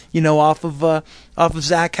 pages, off of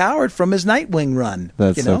Zach Howard from his Nightwing run.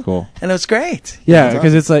 That's so cool. And it was great. Yeah,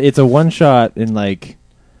 because it's a one shot in like.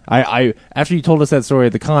 I after you told us that story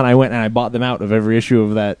at the con, I went and I bought them out of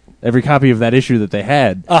every copy of that issue that they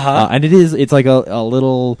had. And it's like a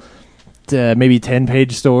little. Maybe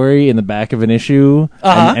 10-page story in the back of an issue,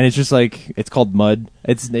 and it's just like it's called Mud.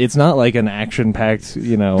 It's not like an action-packed,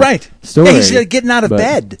 Right. story. Yeah, he's getting out of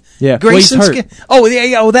bed. Yeah, Grayson's well, he's hurt. Oh,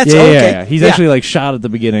 yeah. Oh, that's Yeah, okay. yeah. He's actually like shot at the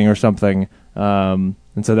beginning or something.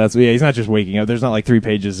 And so he's not just waking up. There's not like 3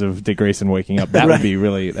 pages of Dick Grayson waking up. That would be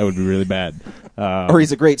really bad. Or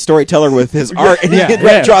he's a great storyteller with his art, and he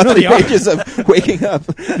can draw 3 pages of waking up.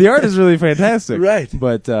 The art is really fantastic, Right.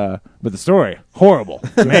 But the story horrible,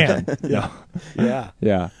 man. Yeah.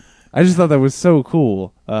 I just thought that was so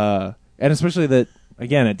cool, and especially that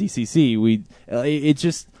again at DCC, it's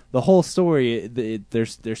just the whole story.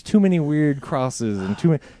 There's too many weird crosses and too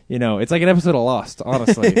many. It's like an episode of Lost.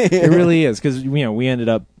 Honestly, it really is because we ended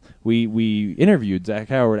up we interviewed Zach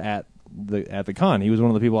Howard at the con. He was one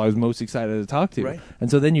of the people I was most excited to talk to. Right. And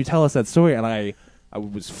so then you tell us that story, and I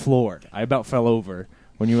was floored. I about fell over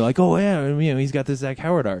when you were like, "Oh yeah, he's got this Zach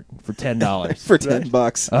Howard art for $10 For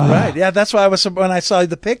 $10. Right. Yeah, that's why I was when I saw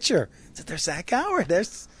the picture. I said, "There's Zach Howard.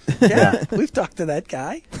 We've talked to that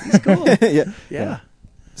guy. He's cool." Yeah.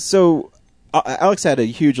 So Alex had a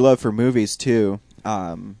huge love for movies too,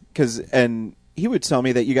 and he would tell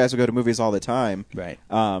me that you guys would go to movies all the time. Right.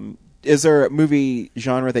 Is there a movie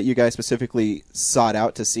genre that you guys specifically sought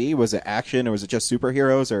out to see? Was it action, or was it just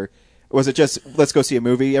superheroes, or was it just let's go see a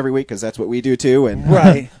movie every week because that's what we do too? And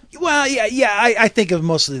Right. Well, yeah. I think of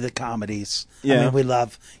mostly the comedies. Yeah. We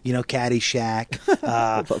love, Caddyshack,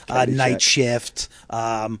 Caddyshack. Night Shift,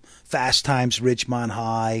 Fast Times Ridgemont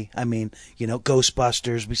High.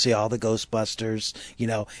 Ghostbusters. We see all the Ghostbusters,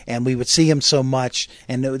 and we would see them so much,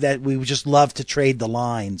 and that we would just love to trade the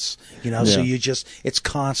lines, So it's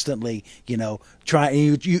constantly, you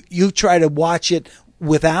try to watch it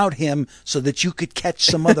without him so that you could catch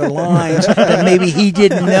some other lines that maybe he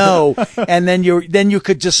didn't know, and then you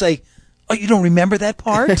could just say, "Oh, you don't remember that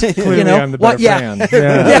part?" Clearly, I'm the better fan.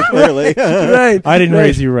 Yeah. Clearly. Right. I didn't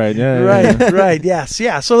raise you right. Yeah, Right. Yes.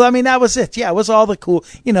 Yeah. So that was it. Yeah, it was all the cool,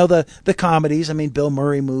 the comedies. Bill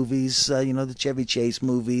Murray movies. The Chevy Chase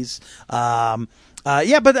movies. But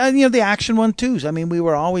the action one too.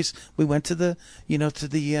 We went to the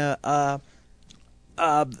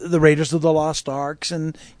Raiders of the Lost Arks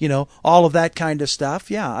and all of that kind of stuff.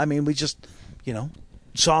 Yeah. We just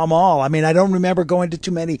saw them all. I don't remember going to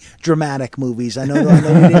too many dramatic movies. I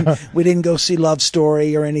know we didn't go see Love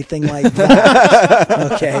Story or anything like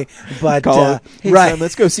that. Okay, but hey, right, son,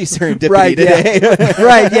 let's go see Serendipity right, today. Yeah.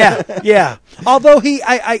 Right, yeah. Although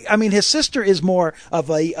his sister is more of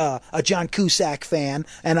a John Cusack fan,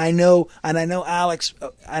 and I know Alex,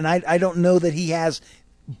 and I don't know that he has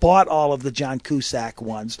bought all of the John Cusack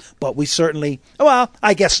ones, but we certainly, well,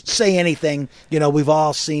 I guess Say Anything, we've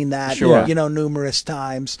all seen that, Sure. numerous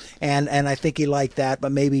times, and I think he liked that,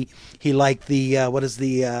 but maybe he liked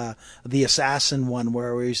the, the assassin one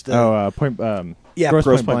where he's the... Point. Yeah, Gross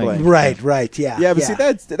Gross Point Point Blank. Right, yeah. Yeah, but see,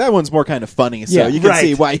 that one's more kind of funny, so Yeah. you can Right.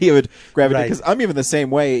 see why he would gravitate. Right. Because I'm even the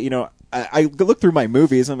same way. I look through my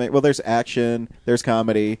movies and I'm like, well, there's action, there's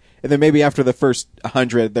comedy, and then maybe after the first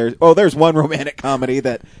 100, there's one romantic comedy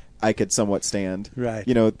that I could somewhat stand. Right.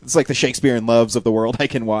 It's like the Shakespeare in Loves of the world I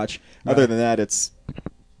can watch. Other Right. than that, it's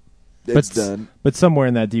done. But somewhere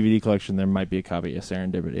in that DVD collection, there might be a copy of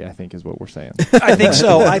Serendipity, I think is what we're saying. I think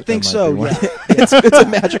so. I think might so. be one. Yeah. It's a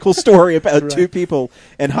magical story about Right. two people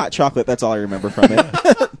and hot chocolate. That's all I remember from it.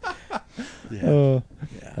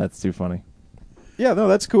 That's too funny. Yeah, no,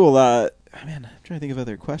 that's cool. Man, I'm trying to think of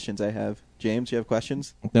other questions I have. James, you have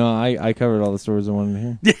questions? No, I covered all the stories I wanted to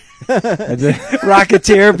hear. I did.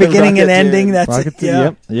 Rocketeer, beginning and Rocketeer. ending. That's it. Rocketeer, Yeah.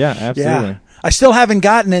 Yep. Yeah, absolutely. Yeah. I still haven't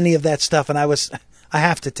gotten any of that stuff, and I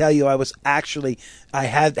have to tell you, I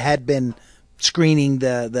had been screening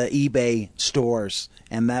the eBay stores,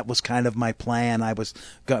 and that was kind of my plan. I was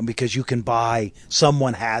going, because you can buy,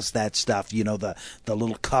 someone has that stuff, the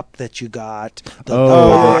little cup that you got,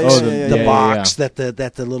 the box that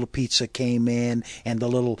the little pizza came in, and the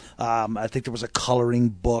little I think there was a coloring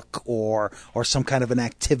book or some kind of an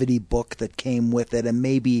activity book that came with it, and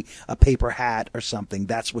maybe a paper hat or something.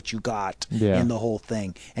 That's what you got in the whole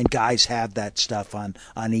thing. And guys have that stuff on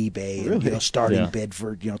eBay, Really? and, starting Yeah. bid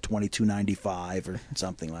for $22.95 or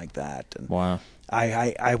something like that. And Wow.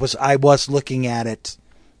 I was looking at it,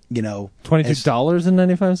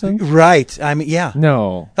 $22.95? right. I mean, yeah.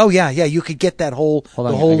 No. Oh yeah. You could get that whole Hold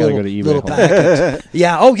on, the whole I gotta little, go to eBay. little Hold on. package.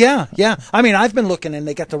 Yeah. Oh yeah. I mean, I've been looking, and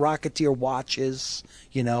they got the Rocketeer watches.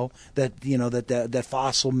 That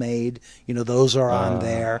Fossil made. Those are on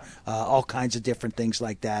there. All kinds of different things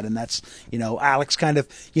like that. And that's Alex kind of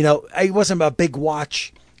he wasn't a big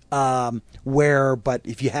watch wearer, but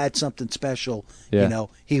if you had something special,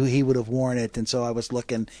 he would have worn it. And so I was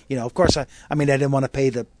looking. Of course, I didn't want to pay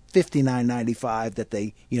the $59.95 that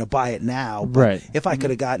they buy it now, but Right. if I could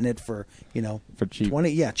have gotten it for For cheap.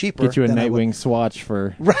 cheaper, Get you a then I would- Nightwing swatch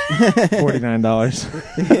for $49.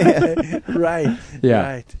 right? Yeah,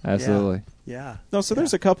 right. absolutely. Yeah. No, so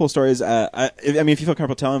there's a couple stories. If you feel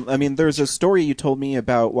comfortable telling, there's a story you told me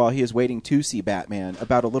about while he was waiting to see Batman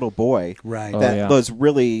about a little boy, Right. That yeah. was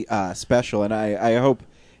really special, and I hope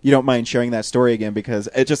you don't mind sharing that story again because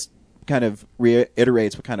it just kind of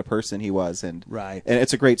reiterates what kind of person he was, and Right. and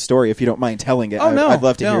it's a great story. If you don't mind telling it, Oh no, I'd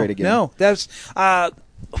love to hear it again. No, that's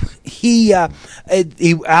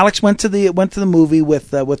Alex went to the movie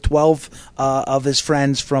with 12 of his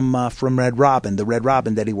friends from Red Robin, the Red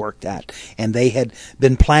Robin that he worked at, and they had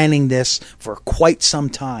been planning this for quite some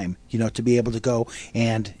time, to be able to go,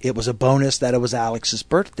 and it was a bonus that it was Alex's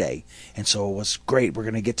birthday, and so it was great. We're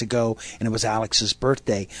going to get to go, and it was Alex's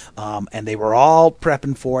birthday, and they were all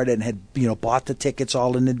prepping for it and had bought the tickets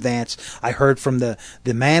all in advance. I heard from the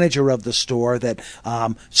manager of the store that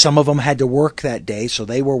some of them had to work that day, so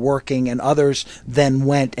they were working, and others then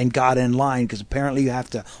went and got in line, because apparently you have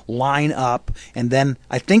to line up, and then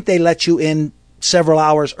I think they let you in several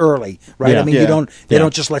hours early, right? Yeah. I mean, Yeah. they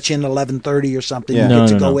don't just let you in at 11:30 or something. Yeah. You get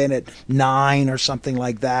to No, go no. in at 9 or something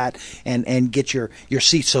like that, and get your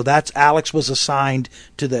seat. So that's Alex was assigned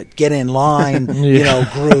to the get in line,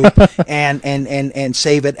 group, and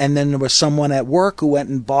save it. And then there was someone at work who went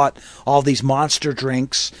and bought all these monster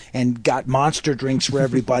drinks and got monster drinks for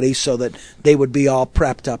everybody so that they would be all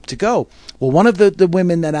prepped up to go. Well, one of the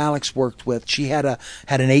women that Alex worked with, she had an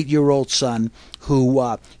 8-year-old son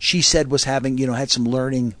who she said was having, had some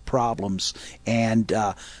learning problems. And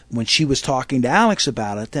when she was talking to Alex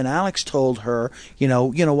about it, then Alex told her,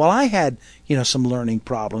 well, I had, some learning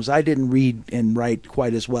problems. I didn't read and write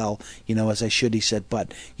quite as well, as I should, he said.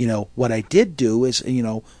 But, what I did do is,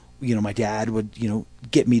 my dad would,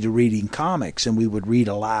 get me to reading comics, and we would read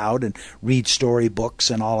aloud and read storybooks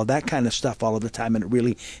and all of that kind of stuff all of the time, and it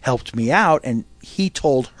really helped me out. And he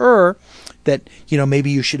told her that, maybe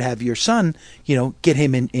you should have your son, get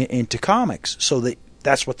him into comics. So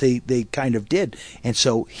that's what they kind of did. And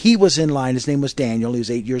so he was in line. His name was Daniel. He was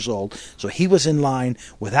 8 years old. So he was in line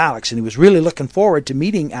with Alex, and he was really looking forward to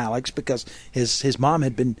meeting Alex because his mom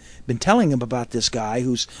had been telling him about this guy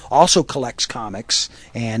who's also collects comics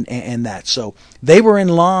and that. So they were in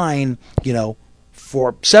line,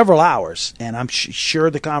 for several hours, and I'm sure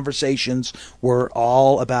the conversations were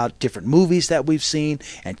all about different movies that we've seen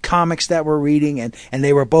and comics that we're reading, and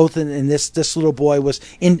they were both in this little boy was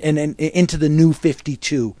into the New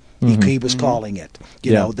 52 He was calling it,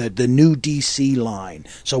 you know, the new DC line.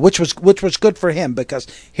 So which was good for him, because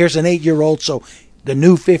here's an 8-year-old. So the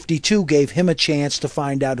new 52 gave him a chance to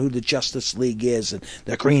find out who the Justice League is and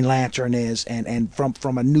the Green Lantern is, and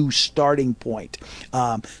from a new starting point.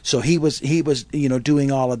 So he was you know,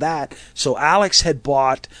 doing all of that. So Alex had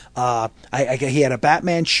bought he had a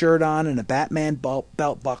Batman shirt on and a Batman belt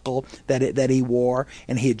buckle that he wore,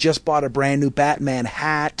 and he had just bought a brand new Batman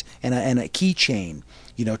hat and a keychain,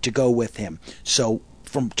 you know, to go with him. So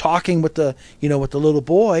from talking with the little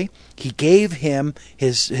boy, he gave him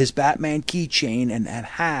his Batman keychain and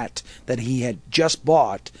hat that he had just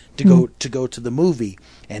bought to go to the movie.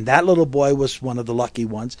 And that little boy was one of the lucky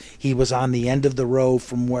ones. He was on the end of the row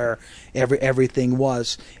from where everything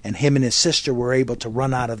was, and him and his sister were able to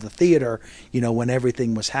run out of the theater, you know, when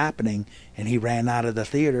everything was happening. And he ran out of the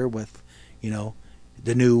theater with, you know,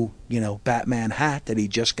 the new, you know, Batman hat that he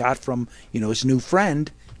just got from, you know, his new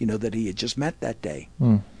friend, you know, that he had just met that day.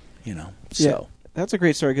 You know, so. Yeah, that's a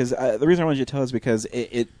great story, because the reason I wanted you to tell is because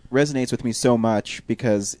it resonates with me so much,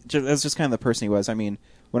 because that's just kind of the person he was. I mean,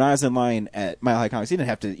 when I was in line at Mile High Comics, he didn't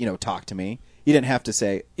have to, you know, talk to me. He didn't have to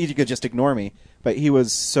say, he could just ignore me. But he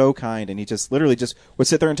was so kind, and he just literally just would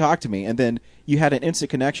sit there and talk to me. And then you had an instant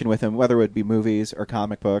connection with him, whether it would be movies or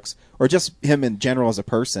comic books or just him in general as a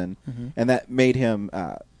person. And that made him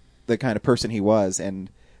the kind of person he was. And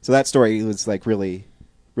so that story was like really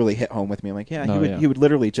hit home with me. I'm like, he would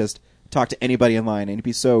literally just talk to anybody in line, and he'd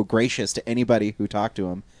be so gracious to anybody who talked to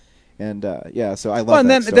him. And so I love and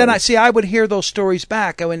that story. then I would hear those stories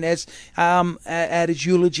back. I mean, as at his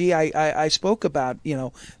eulogy, I spoke about, you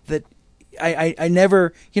know, that I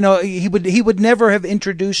never, you know, he would never have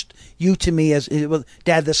introduced you to me as,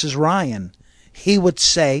 Dad, this is Ryan. He would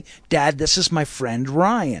say, Dad, this is my friend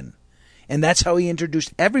Ryan. And that's how he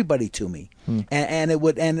introduced everybody to me. And it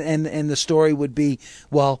would, and the story would be,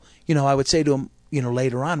 well, you know, I would say to him, you know,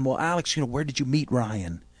 later on, well, Alex, you know, where did you meet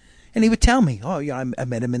Ryan? And he would tell me, oh, yeah, I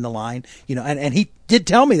met him in the line, you know, and he did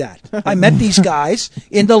tell me that. I met these guys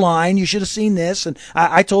in the line. You should have seen this. And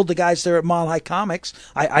I told the guys there at Mile High Comics,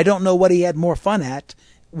 I don't know what he had more fun at,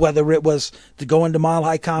 whether it was to go into Mile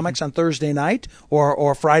High Comics on Thursday night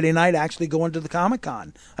or Friday night actually going to the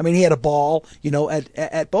Comic-Con. I mean, he had a ball, you know,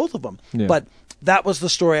 at both of them. Yeah. But that was the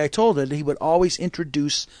story I told it. He would always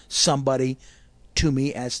introduce somebody to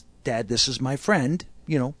me as, Dad, this is my friend.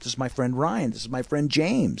 You know, this is my friend Ryan. This is my friend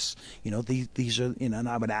James. You know, these are, you know, and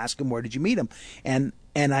I would ask him, where did you meet him? And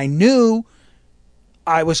I knew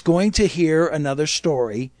I was going to hear another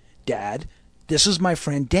story. Dad, this is my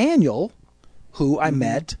friend Daniel, who I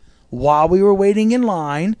met while we were waiting in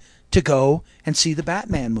line to go and see the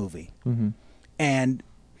Batman movie. And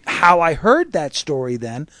how I heard that story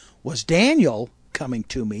then was Daniel coming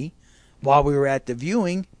to me while we were at the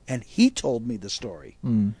viewing, and he told me the story.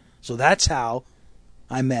 So that's how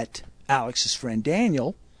I met Alex's friend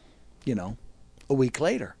Daniel, you know, a week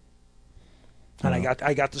later. And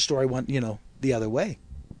I got the story the other way.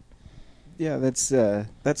 Yeah, that's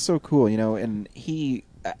so cool, you know. And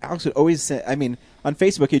Alex would always say, I mean, on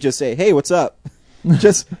Facebook he'd just say, "Hey, what's up?"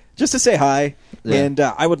 just to say hi. Yeah. And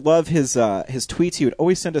I would love his tweets. He would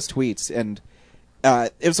always send us tweets, and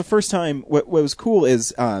it was the first time. What was cool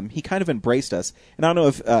is he kind of embraced us. And I don't know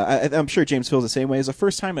if I'm sure James feels the same way. It was the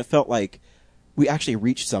first time it felt like we actually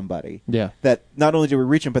reached somebody. Yeah. That not only did we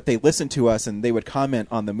reach them, but they listened to us and they would comment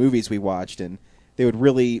on the movies we watched, and they would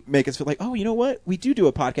really make us feel like, oh, you know what? We do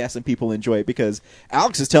a podcast and people enjoy it because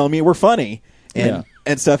Alex is telling me we're funny and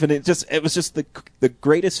stuff. And it was just the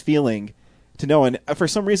greatest feeling to know. And for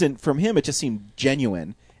some reason, from him, it just seemed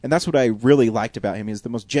genuine. And that's what I really liked about him. He's the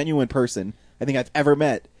most genuine person I think I've ever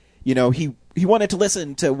met. You know, he wanted to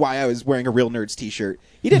listen to why I was wearing a Real Nerds t-shirt.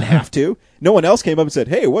 He didn't have to. No one else came up and said,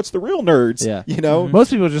 "Hey, what's the Real Nerds?" Yeah. You know?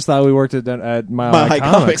 Most people just thought we worked at Mile High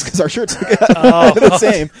Comics because our shirts are the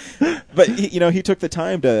same. But he took the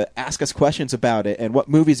time to ask us questions about it and what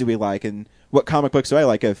movies do we like and what comic books do I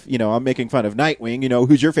like. If I'm making fun of Nightwing,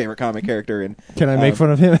 who's your favorite comic character? And can I make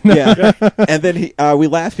fun of him? Yeah. And then we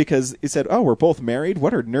laughed because he said, "Oh, we're both married.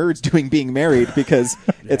 What are nerds doing being married?" Because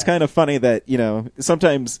it's kind of funny that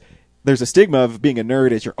sometimes there's a stigma of being a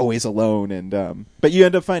nerd as you're always alone, and but you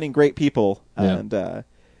end up finding great people, and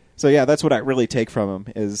so that's what I really take from him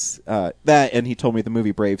is that. And he told me the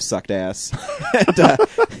movie Brave sucked ass, and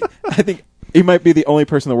I think he might be the only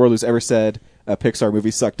person in the world who's ever said a Pixar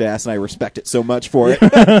movie sucked ass, and I respect it so much for it. To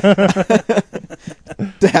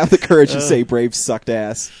have the courage to say Brave sucked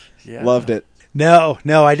ass, loved it. No,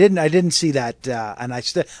 I didn't see that, and I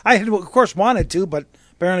had, of course, wanted to, but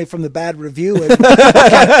apparently from the bad review, it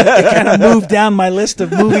kind of moved down my list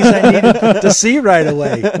of movies I needed to see right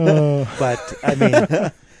away. But, I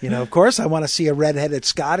mean, Of course, I want to see a redheaded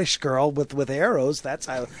Scottish girl with arrows. That's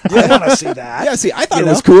how I want to see that. Yeah, see, I thought it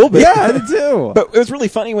was cool, but Yeah, I did too. But it was really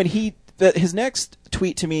funny when his next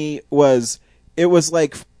tweet to me was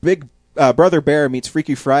like Big Brother Bear meets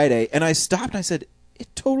Freaky Friday, and I stopped and I said, it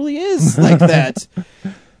totally is like that.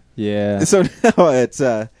 Yeah. So now it's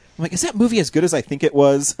I'm like, is that movie as good as I think it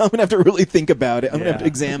was? I'm gonna have to really think about it. I'm gonna have to Yeah.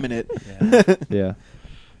 examine it. Yeah.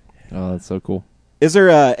 Oh, that's so cool. Is there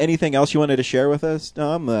anything else you wanted to share with us,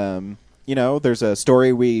 Tom? There's a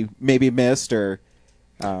story we maybe missed, or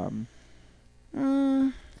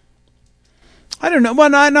I don't know. Well,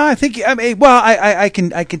 no, I think I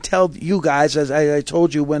can tell you guys, as I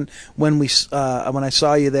told you when I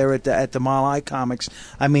saw you there at the Mile High Comics.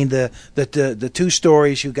 I mean the two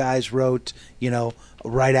stories you guys wrote,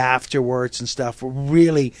 right afterwards and stuff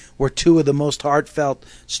were two of the most heartfelt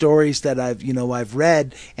stories that I've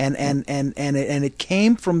read, and it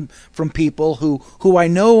came from people who I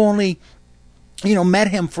know only met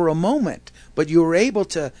him for a moment, but you were able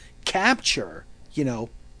to capture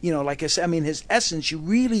like I said, I mean, his essence, you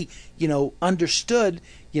really, understood,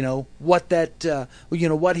 what that,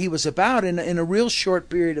 what he was about in a real short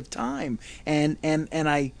period of time. And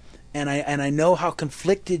I know how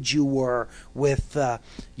conflicted you were with,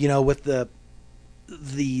 with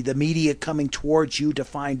the media coming towards you to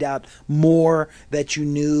find out more that you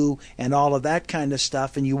knew and all of that kind of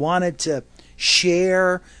stuff. And you wanted to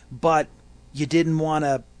share, but you didn't want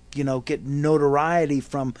to, get notoriety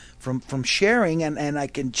from sharing, and I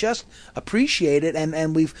can just appreciate it.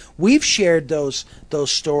 And we've shared those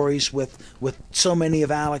stories with so many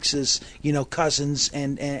of Alex's cousins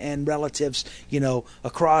and relatives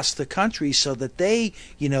across the country, so that they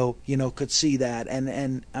could see that.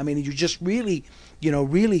 And I mean, you just really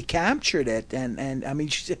really captured it, and I mean,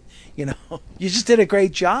 you just did a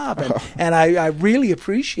great job, and I really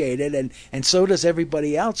appreciate it, and so does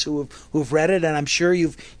everybody else who've read it, and I'm sure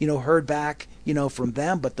you've heard back from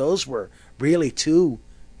them. But those were really two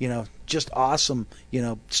just awesome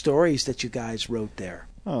stories that you guys wrote there.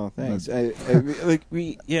 Oh, thanks.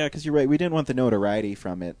 Because you're right. We didn't want the notoriety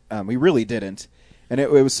from it. We really didn't, and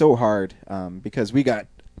it was so hard because we got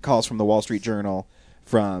calls from the Wall Street Journal,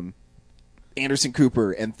 from Anderson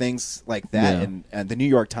Cooper, and things like that, and the New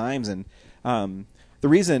York Times, and the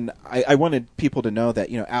reason I wanted people to know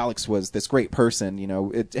that Alex was this great person.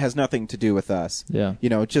 It has nothing to do with us. Yeah.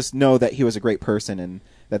 Just know that he was a great person, and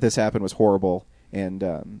that this happened was horrible. And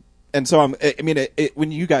so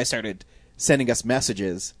when you guys started sending us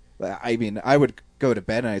messages, I would go to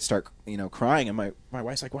bed and I'd start crying, and my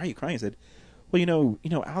wife's like, "Why are you crying?" I said, "Well,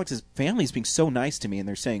 Alex's family's being so nice to me, and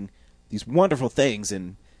they're saying these wonderful things,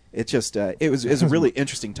 and it just it was a really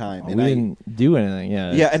interesting time." And we didn't do anything.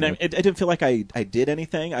 Yeah, and I didn't feel like I did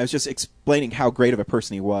anything. I was just explaining how great of a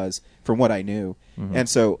person he was from what I knew. Mm-hmm. And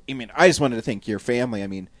so, I just wanted to thank your family. I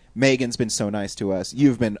mean, Megan's been so nice to us.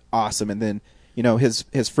 You've been awesome. And then,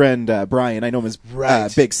 his friend Brian, I know him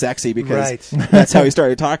as Big Sexy, because that's how he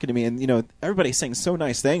started talking to me. And, everybody's saying so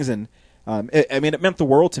nice things. And, it meant the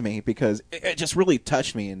world to me, because it just really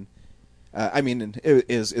touched me. And, it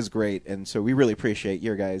is great, and so we really appreciate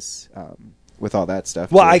your guys with all that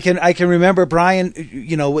stuff. Well, too. I can remember Brian.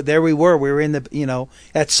 There we were in the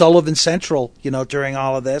at Sullivan Central. During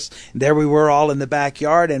all of this, there we were all in the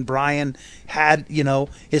backyard, and Brian had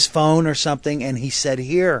his phone or something, and he said,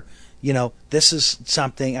 "Here, this is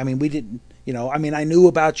something." I mean, we didn't. I knew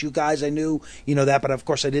about you guys. I knew, that, but of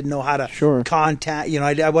course I didn't know how to contact,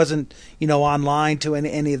 I wasn't, online to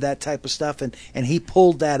any of that type of stuff. And he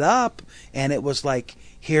pulled that up, and it was like,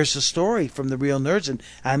 here's the story from the Real Nerds.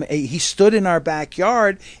 And he stood in our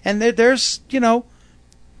backyard, and there's,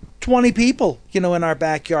 20 people, in our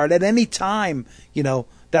backyard at any time,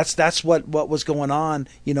 That's what was going on,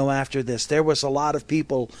 after this. There was a lot of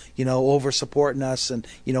people, over supporting us, and,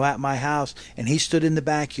 at my house. And he stood in the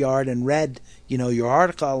backyard and read, your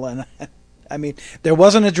article. And I mean, there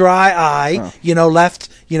wasn't a dry eye, left,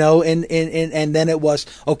 and then it was,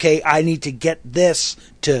 okay, I need to get this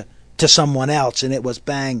to someone else, and it was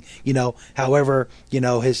bang, however,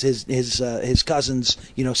 his cousins,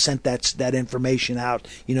 sent that information out,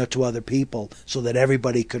 to other people, so that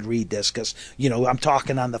everybody could read this. Because, I'm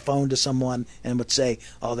talking on the phone to someone and would say,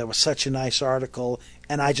 "Oh, there was such a nice article,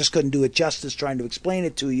 and I just couldn't do it justice trying to explain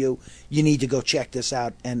it to you. You need to go check this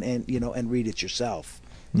out and read it yourself."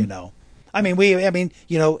 I mean,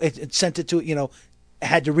 it sent it to,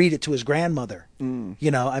 had to read it to his grandmother. You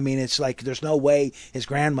know, I mean, it's like there's no way his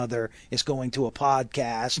grandmother is going to a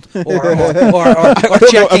podcast or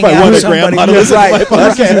checking out somebody.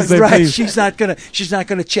 Right. She's not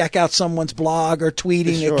gonna check out someone's blog or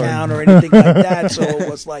tweeting account or anything like that. So it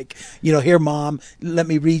was like, you know, here, Mom, let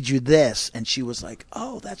me read you this, and she was like,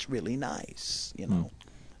 oh, that's really nice. You know,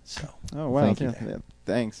 so. Oh wow!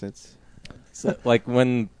 Thanks. It's so, like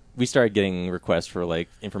when we started getting requests for like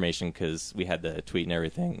information because we had the tweet and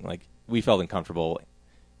everything. Like we felt uncomfortable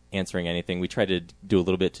answering anything. We tried to do a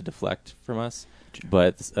little bit to deflect from us,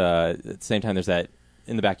 but at the same time, there's that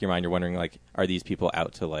in the back of your mind. You're wondering like, are these people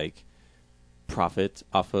out to like profit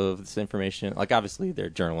off of this information? Like obviously they're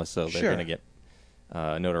journalists, so they're going to get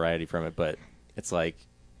notoriety from it. But it's like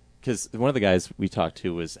because one of the guys we talked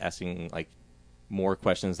to was asking like more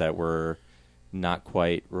questions that were not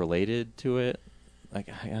quite related to it. Like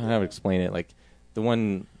I don't know how to explain it. Like the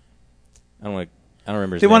one, I don't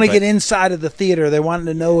remember. They want to get inside of the theater. They wanted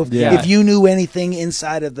to know if you knew anything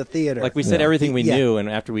inside of the theater. Like we said everything we knew, and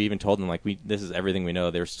after we even told them like this is everything we know,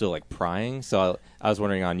 they were still like prying. So I was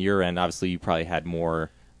wondering on your end. Obviously, you probably had more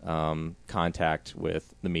contact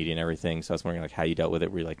with the media and everything. So I was wondering like how you dealt with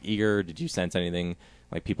it. Were you like eager? Did you sense anything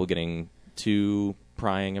like people getting too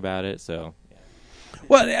prying about it? So.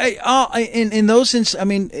 Well, in those I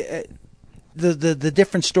mean. The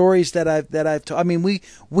different stories that I've told. I mean,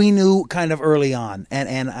 we knew kind of early on,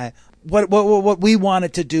 and what we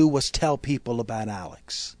wanted to do was tell people about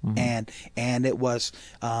Alex, and it was,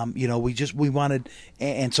 you know, we wanted,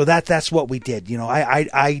 and so that's what we did. You know,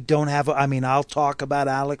 I don't have. I mean, I'll talk about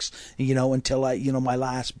Alex, you know, until my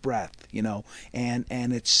last breath, you know, and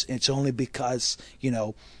it's only because, you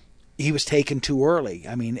know, he was taken too early.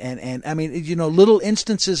 I mean, and I mean, you know, little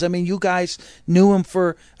instances. I mean, you guys knew him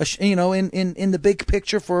for, you know, in the big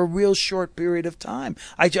picture for a real short period of time.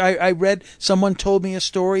 I read, someone told me a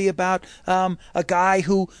story about a guy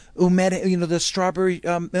who met, you know, the strawberry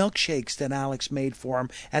milkshakes that Alex made for him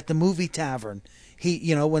at the movie tavern. He,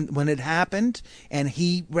 you know, when it happened and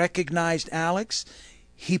he recognized Alex,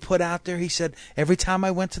 he put out there, he said, every time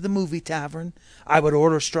I went to the movie tavern, I would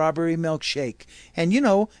order a strawberry milkshake. And, you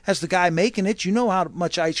know, as the guy making it, you know how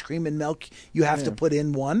much ice cream and milk you have to put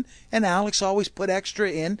in one. And Alex always put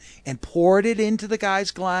extra in and poured it into the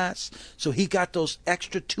guy's glass. So he got those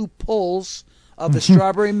extra 2 pulls of the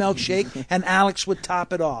strawberry milkshake, and Alex would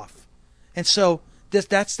top it off. And so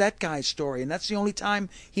that's that guy's story, and that's the only time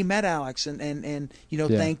he met Alex and you know,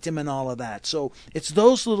 thanked him and all of that. So it's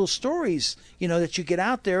those little stories, you know, that you get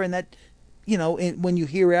out there, and that, you know, when you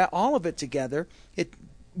hear all of it together, it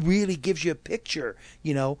really gives you a picture,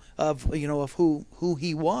 you know, of who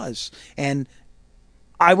he was. And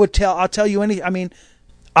I'll tell you I mean,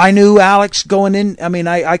 I knew Alex going in. I mean,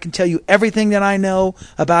 I can tell you everything that I know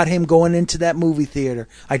about him going into that movie theater.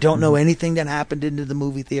 I don't know anything that happened into the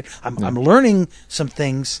movie theater. I'm learning some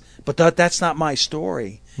things, but that's not my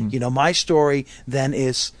story. You know, my story then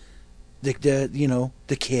is the you know,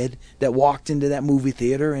 the kid that walked into that movie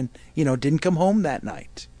theater and, you know, didn't come home that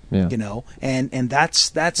night. Yeah. You know, and that's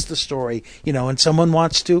the story. You know, and someone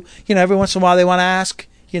wants to, you know, every once in a while they want to ask,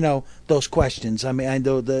 you know, those questions. I mean, I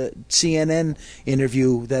know the CNN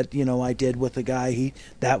interview that, you know, I did with the guy,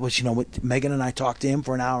 that was, you know, Megan and I talked to him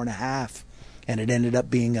for an hour and a half, and it ended up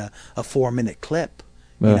being a 4-minute clip,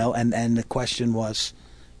 you know, and the question was,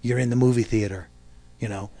 you're in the movie theater, you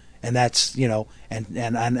know, and that's, you know, and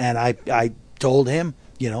I told him,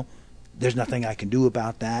 you know, there's nothing I can do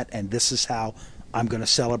about that, and this is how I'm going to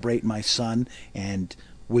celebrate my son, and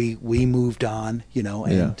we moved on, you know,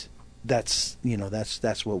 and that's, you know,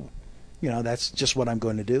 that's what, you know, that's just what I'm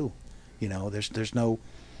going to do. You know, there's no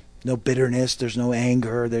bitterness, there's no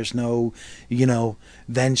anger, there's no, you know,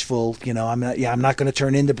 vengeful, you know, I'm not going to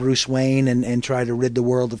turn into Bruce Wayne and try to rid the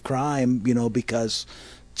world of crime, you know, because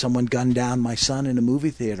someone gunned down my son in a movie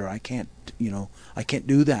theater. I can't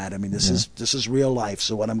do that. I mean, this is real life.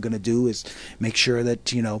 So what I'm going to do is make sure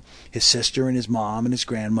that, you know, his sister and his mom and his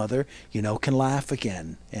grandmother, you know, can laugh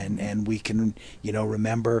again, and we can, you know,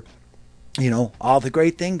 remember, you know, all the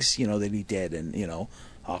great things, you know, that he did. And, you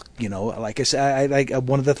know, like I said,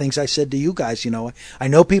 one of the things I said to you guys, you know, I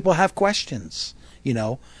know people have questions, you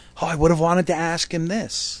know, I would have wanted to ask him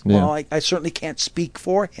this. Yeah. Well, I certainly can't speak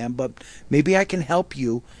for him, but maybe I can help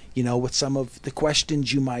you, you know, with some of the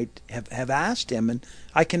questions you might have asked him, and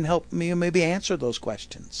I can help you maybe answer those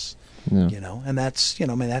questions. Yeah. You know, and that's, you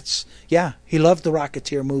know, I mean, that's, he loved the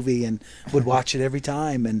Rocketeer movie and would watch it every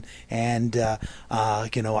time. And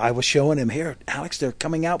you know, I was showing him, here, Alex, they're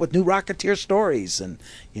coming out with new Rocketeer stories. And,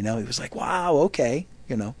 you know, he was like, wow, okay,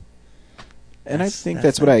 you know. And I think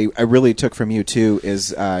that's what I really took from you, too,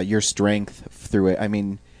 is your strength through it. I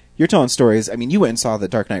mean, you're telling stories. I mean, you went and saw The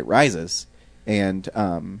Dark Knight Rises. And,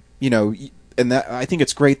 and that I think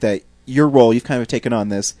it's great that your role, you've kind of taken on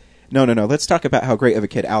this. No, let's talk about how great of a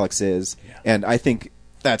kid Alex is. Yeah. And I think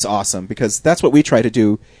that's awesome, because that's what we try to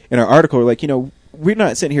do in our article. We're like, we're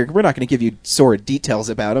not sitting here, we're not going to give you sordid details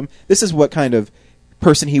about him. This is what kind of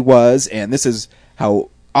person he was, and this is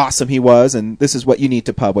how awesome he was, and this is what you need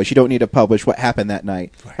to publish. You don't need to publish what happened that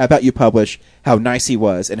night. Right. How about you publish how nice he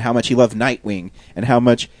was, and how much he loved Nightwing, and how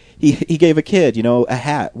much he gave a kid, a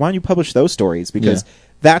hat. Why don't you publish those stories? Because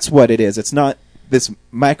that's what it is. It's not this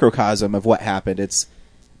microcosm of what happened.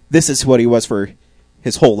 This is what he was for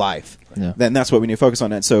his whole life. Yeah. Then that's what we need to focus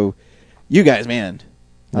on. And so, you guys, man,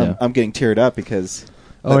 I'm getting teared up because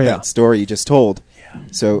that story you just told. Yeah.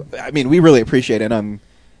 So, I mean, we really appreciate it. And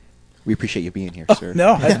we appreciate you being here, sir.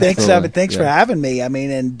 No, thanks for having me. I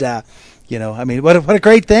mean, and what a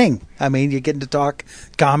great thing. I mean, you're getting to talk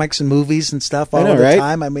comics and movies and stuff all the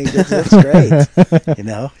time. I mean, that's great.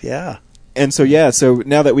 Yeah. And so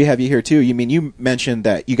now that we have you here too, you mentioned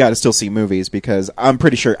that you got to still see movies, because I'm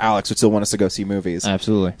pretty sure Alex would still want us to go see movies.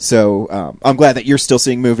 Absolutely. So I'm glad that you're still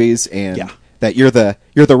seeing movies, and that you're the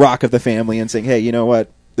rock of the family, and saying, hey, you know what?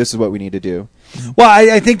 This is what we need to do. Well,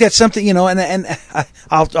 I think that's something, and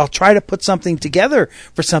I'll try to put something together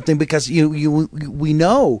for something, because we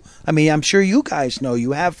know. I mean, I'm sure you guys know.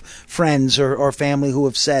 You have friends or family who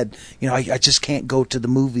have said, I just can't go to the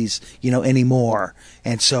movies, anymore,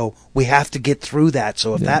 and so we have to get through that.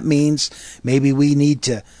 So if that means maybe we need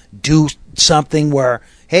to do something where,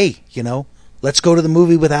 hey, let's go to the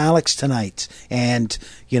movie with Alex tonight, and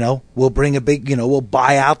we'll bring a big, we'll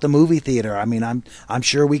buy out the movie theater. I mean, I'm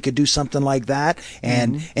sure we could do something like that.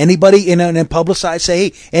 And anybody, and publicize, say,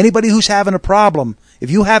 hey, anybody who's having a problem, if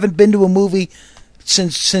you haven't been to a movie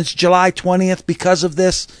since July 20th because of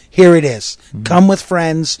this, here it is. Come with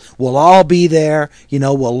friends. We'll all be there.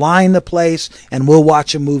 We'll line the place and we'll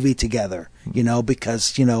watch a movie together.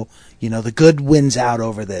 Because the good wins out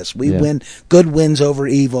over this. We win. Good wins over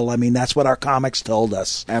evil. I mean, that's what our comics told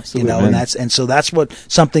us. Absolutely. And so that's what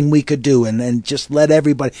something we could do, and just let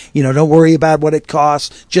everybody. Don't worry about what it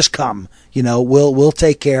costs. Just come. We'll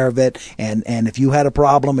take care of it. And if you had a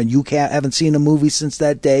problem and you haven't seen a movie since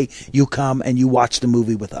that day, you come and you watch the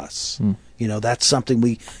movie with us. That's something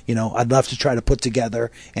I'd love to try to put together,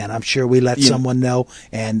 and I'm sure we let someone know,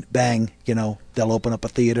 and bang, they'll open up a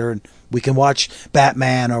theater and we can watch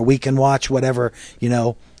Batman, or we can watch whatever,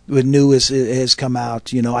 new has come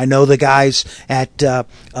out. I know the guys at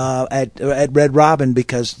Red Robin,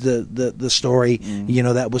 because the story,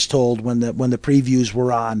 that was told when the previews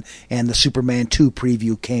were on and the Superman 2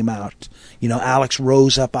 preview came out. Alex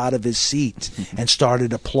rose up out of his seat and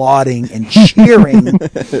started applauding and cheering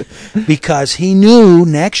because he knew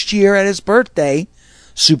next year at his birthday,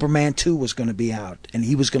 Superman 2 was going to be out, and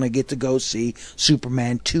he was going to get to go see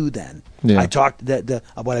Superman 2 then. Yeah. I talked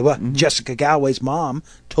Jessica Galway's mom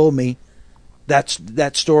told me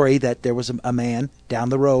that story, that there was a man down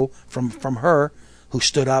the row from her who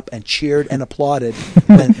stood up and cheered and applauded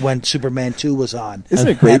when Superman 2 was on. Isn't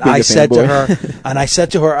it great? And I said to her,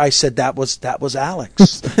 that was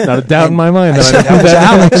Alex. Not a doubt in my mind. That was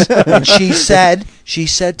Alex. And she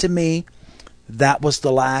said to me, that was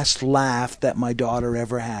the last laugh that my daughter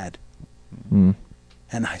ever had. And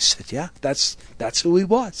I said, yeah, that's who he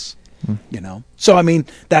was. So I mean,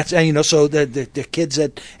 that's, so the kids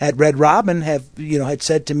at Red Robin have, had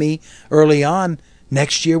said to me early on,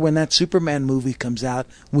 next year when that Superman movie comes out,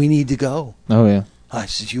 we need to go. Oh yeah. I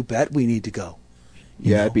said, you bet we need to go.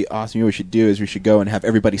 Yeah, it'd be awesome. What we should do is we should go and have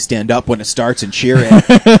everybody stand up when it starts and cheer it.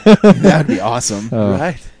 That'd be awesome.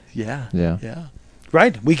 Right. Yeah.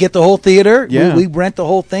 Right, we get the whole theater. Yeah. We rent the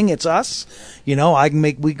whole thing. It's us. We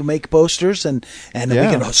can make posters, and we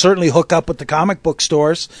can certainly hook up with the comic book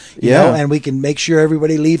stores. You know, and we can make sure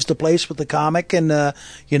everybody leaves the place with the comic, and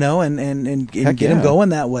and get them going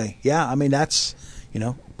that way. Yeah, I mean that's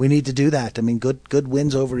we need to do that. I mean, good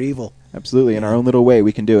wins over evil. Absolutely, in our own little way,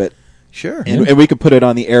 we can do it. Sure, and we can put it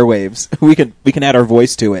on the airwaves. We can add our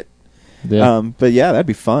voice to it. Yeah. But yeah, that'd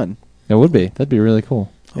be fun. It would be. That'd be really cool.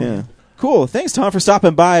 Yeah. Cool. Thanks, Tom, for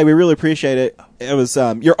stopping by. We really appreciate it. It was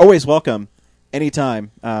you're always welcome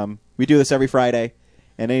anytime. We do this every Friday,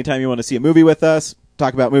 and anytime you want to see a movie with us,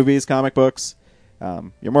 talk about movies, comic books,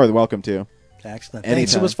 you're more than welcome to. Excellent.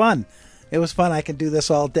 Thanks. It was fun. It was fun. I can do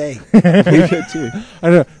this all day. We could too. I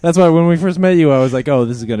know. That's why when we first met you, I was like, "Oh,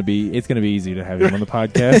 it's gonna be easy to have him on the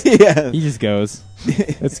podcast." Yeah, he just goes.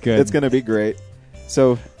 It's good. It's gonna be great.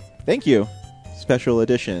 So, thank you. Special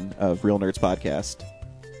edition of Real Nerds Podcast.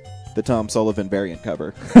 the Tom Sullivan variant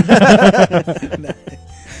cover.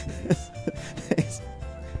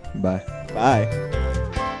 Bye. Bye.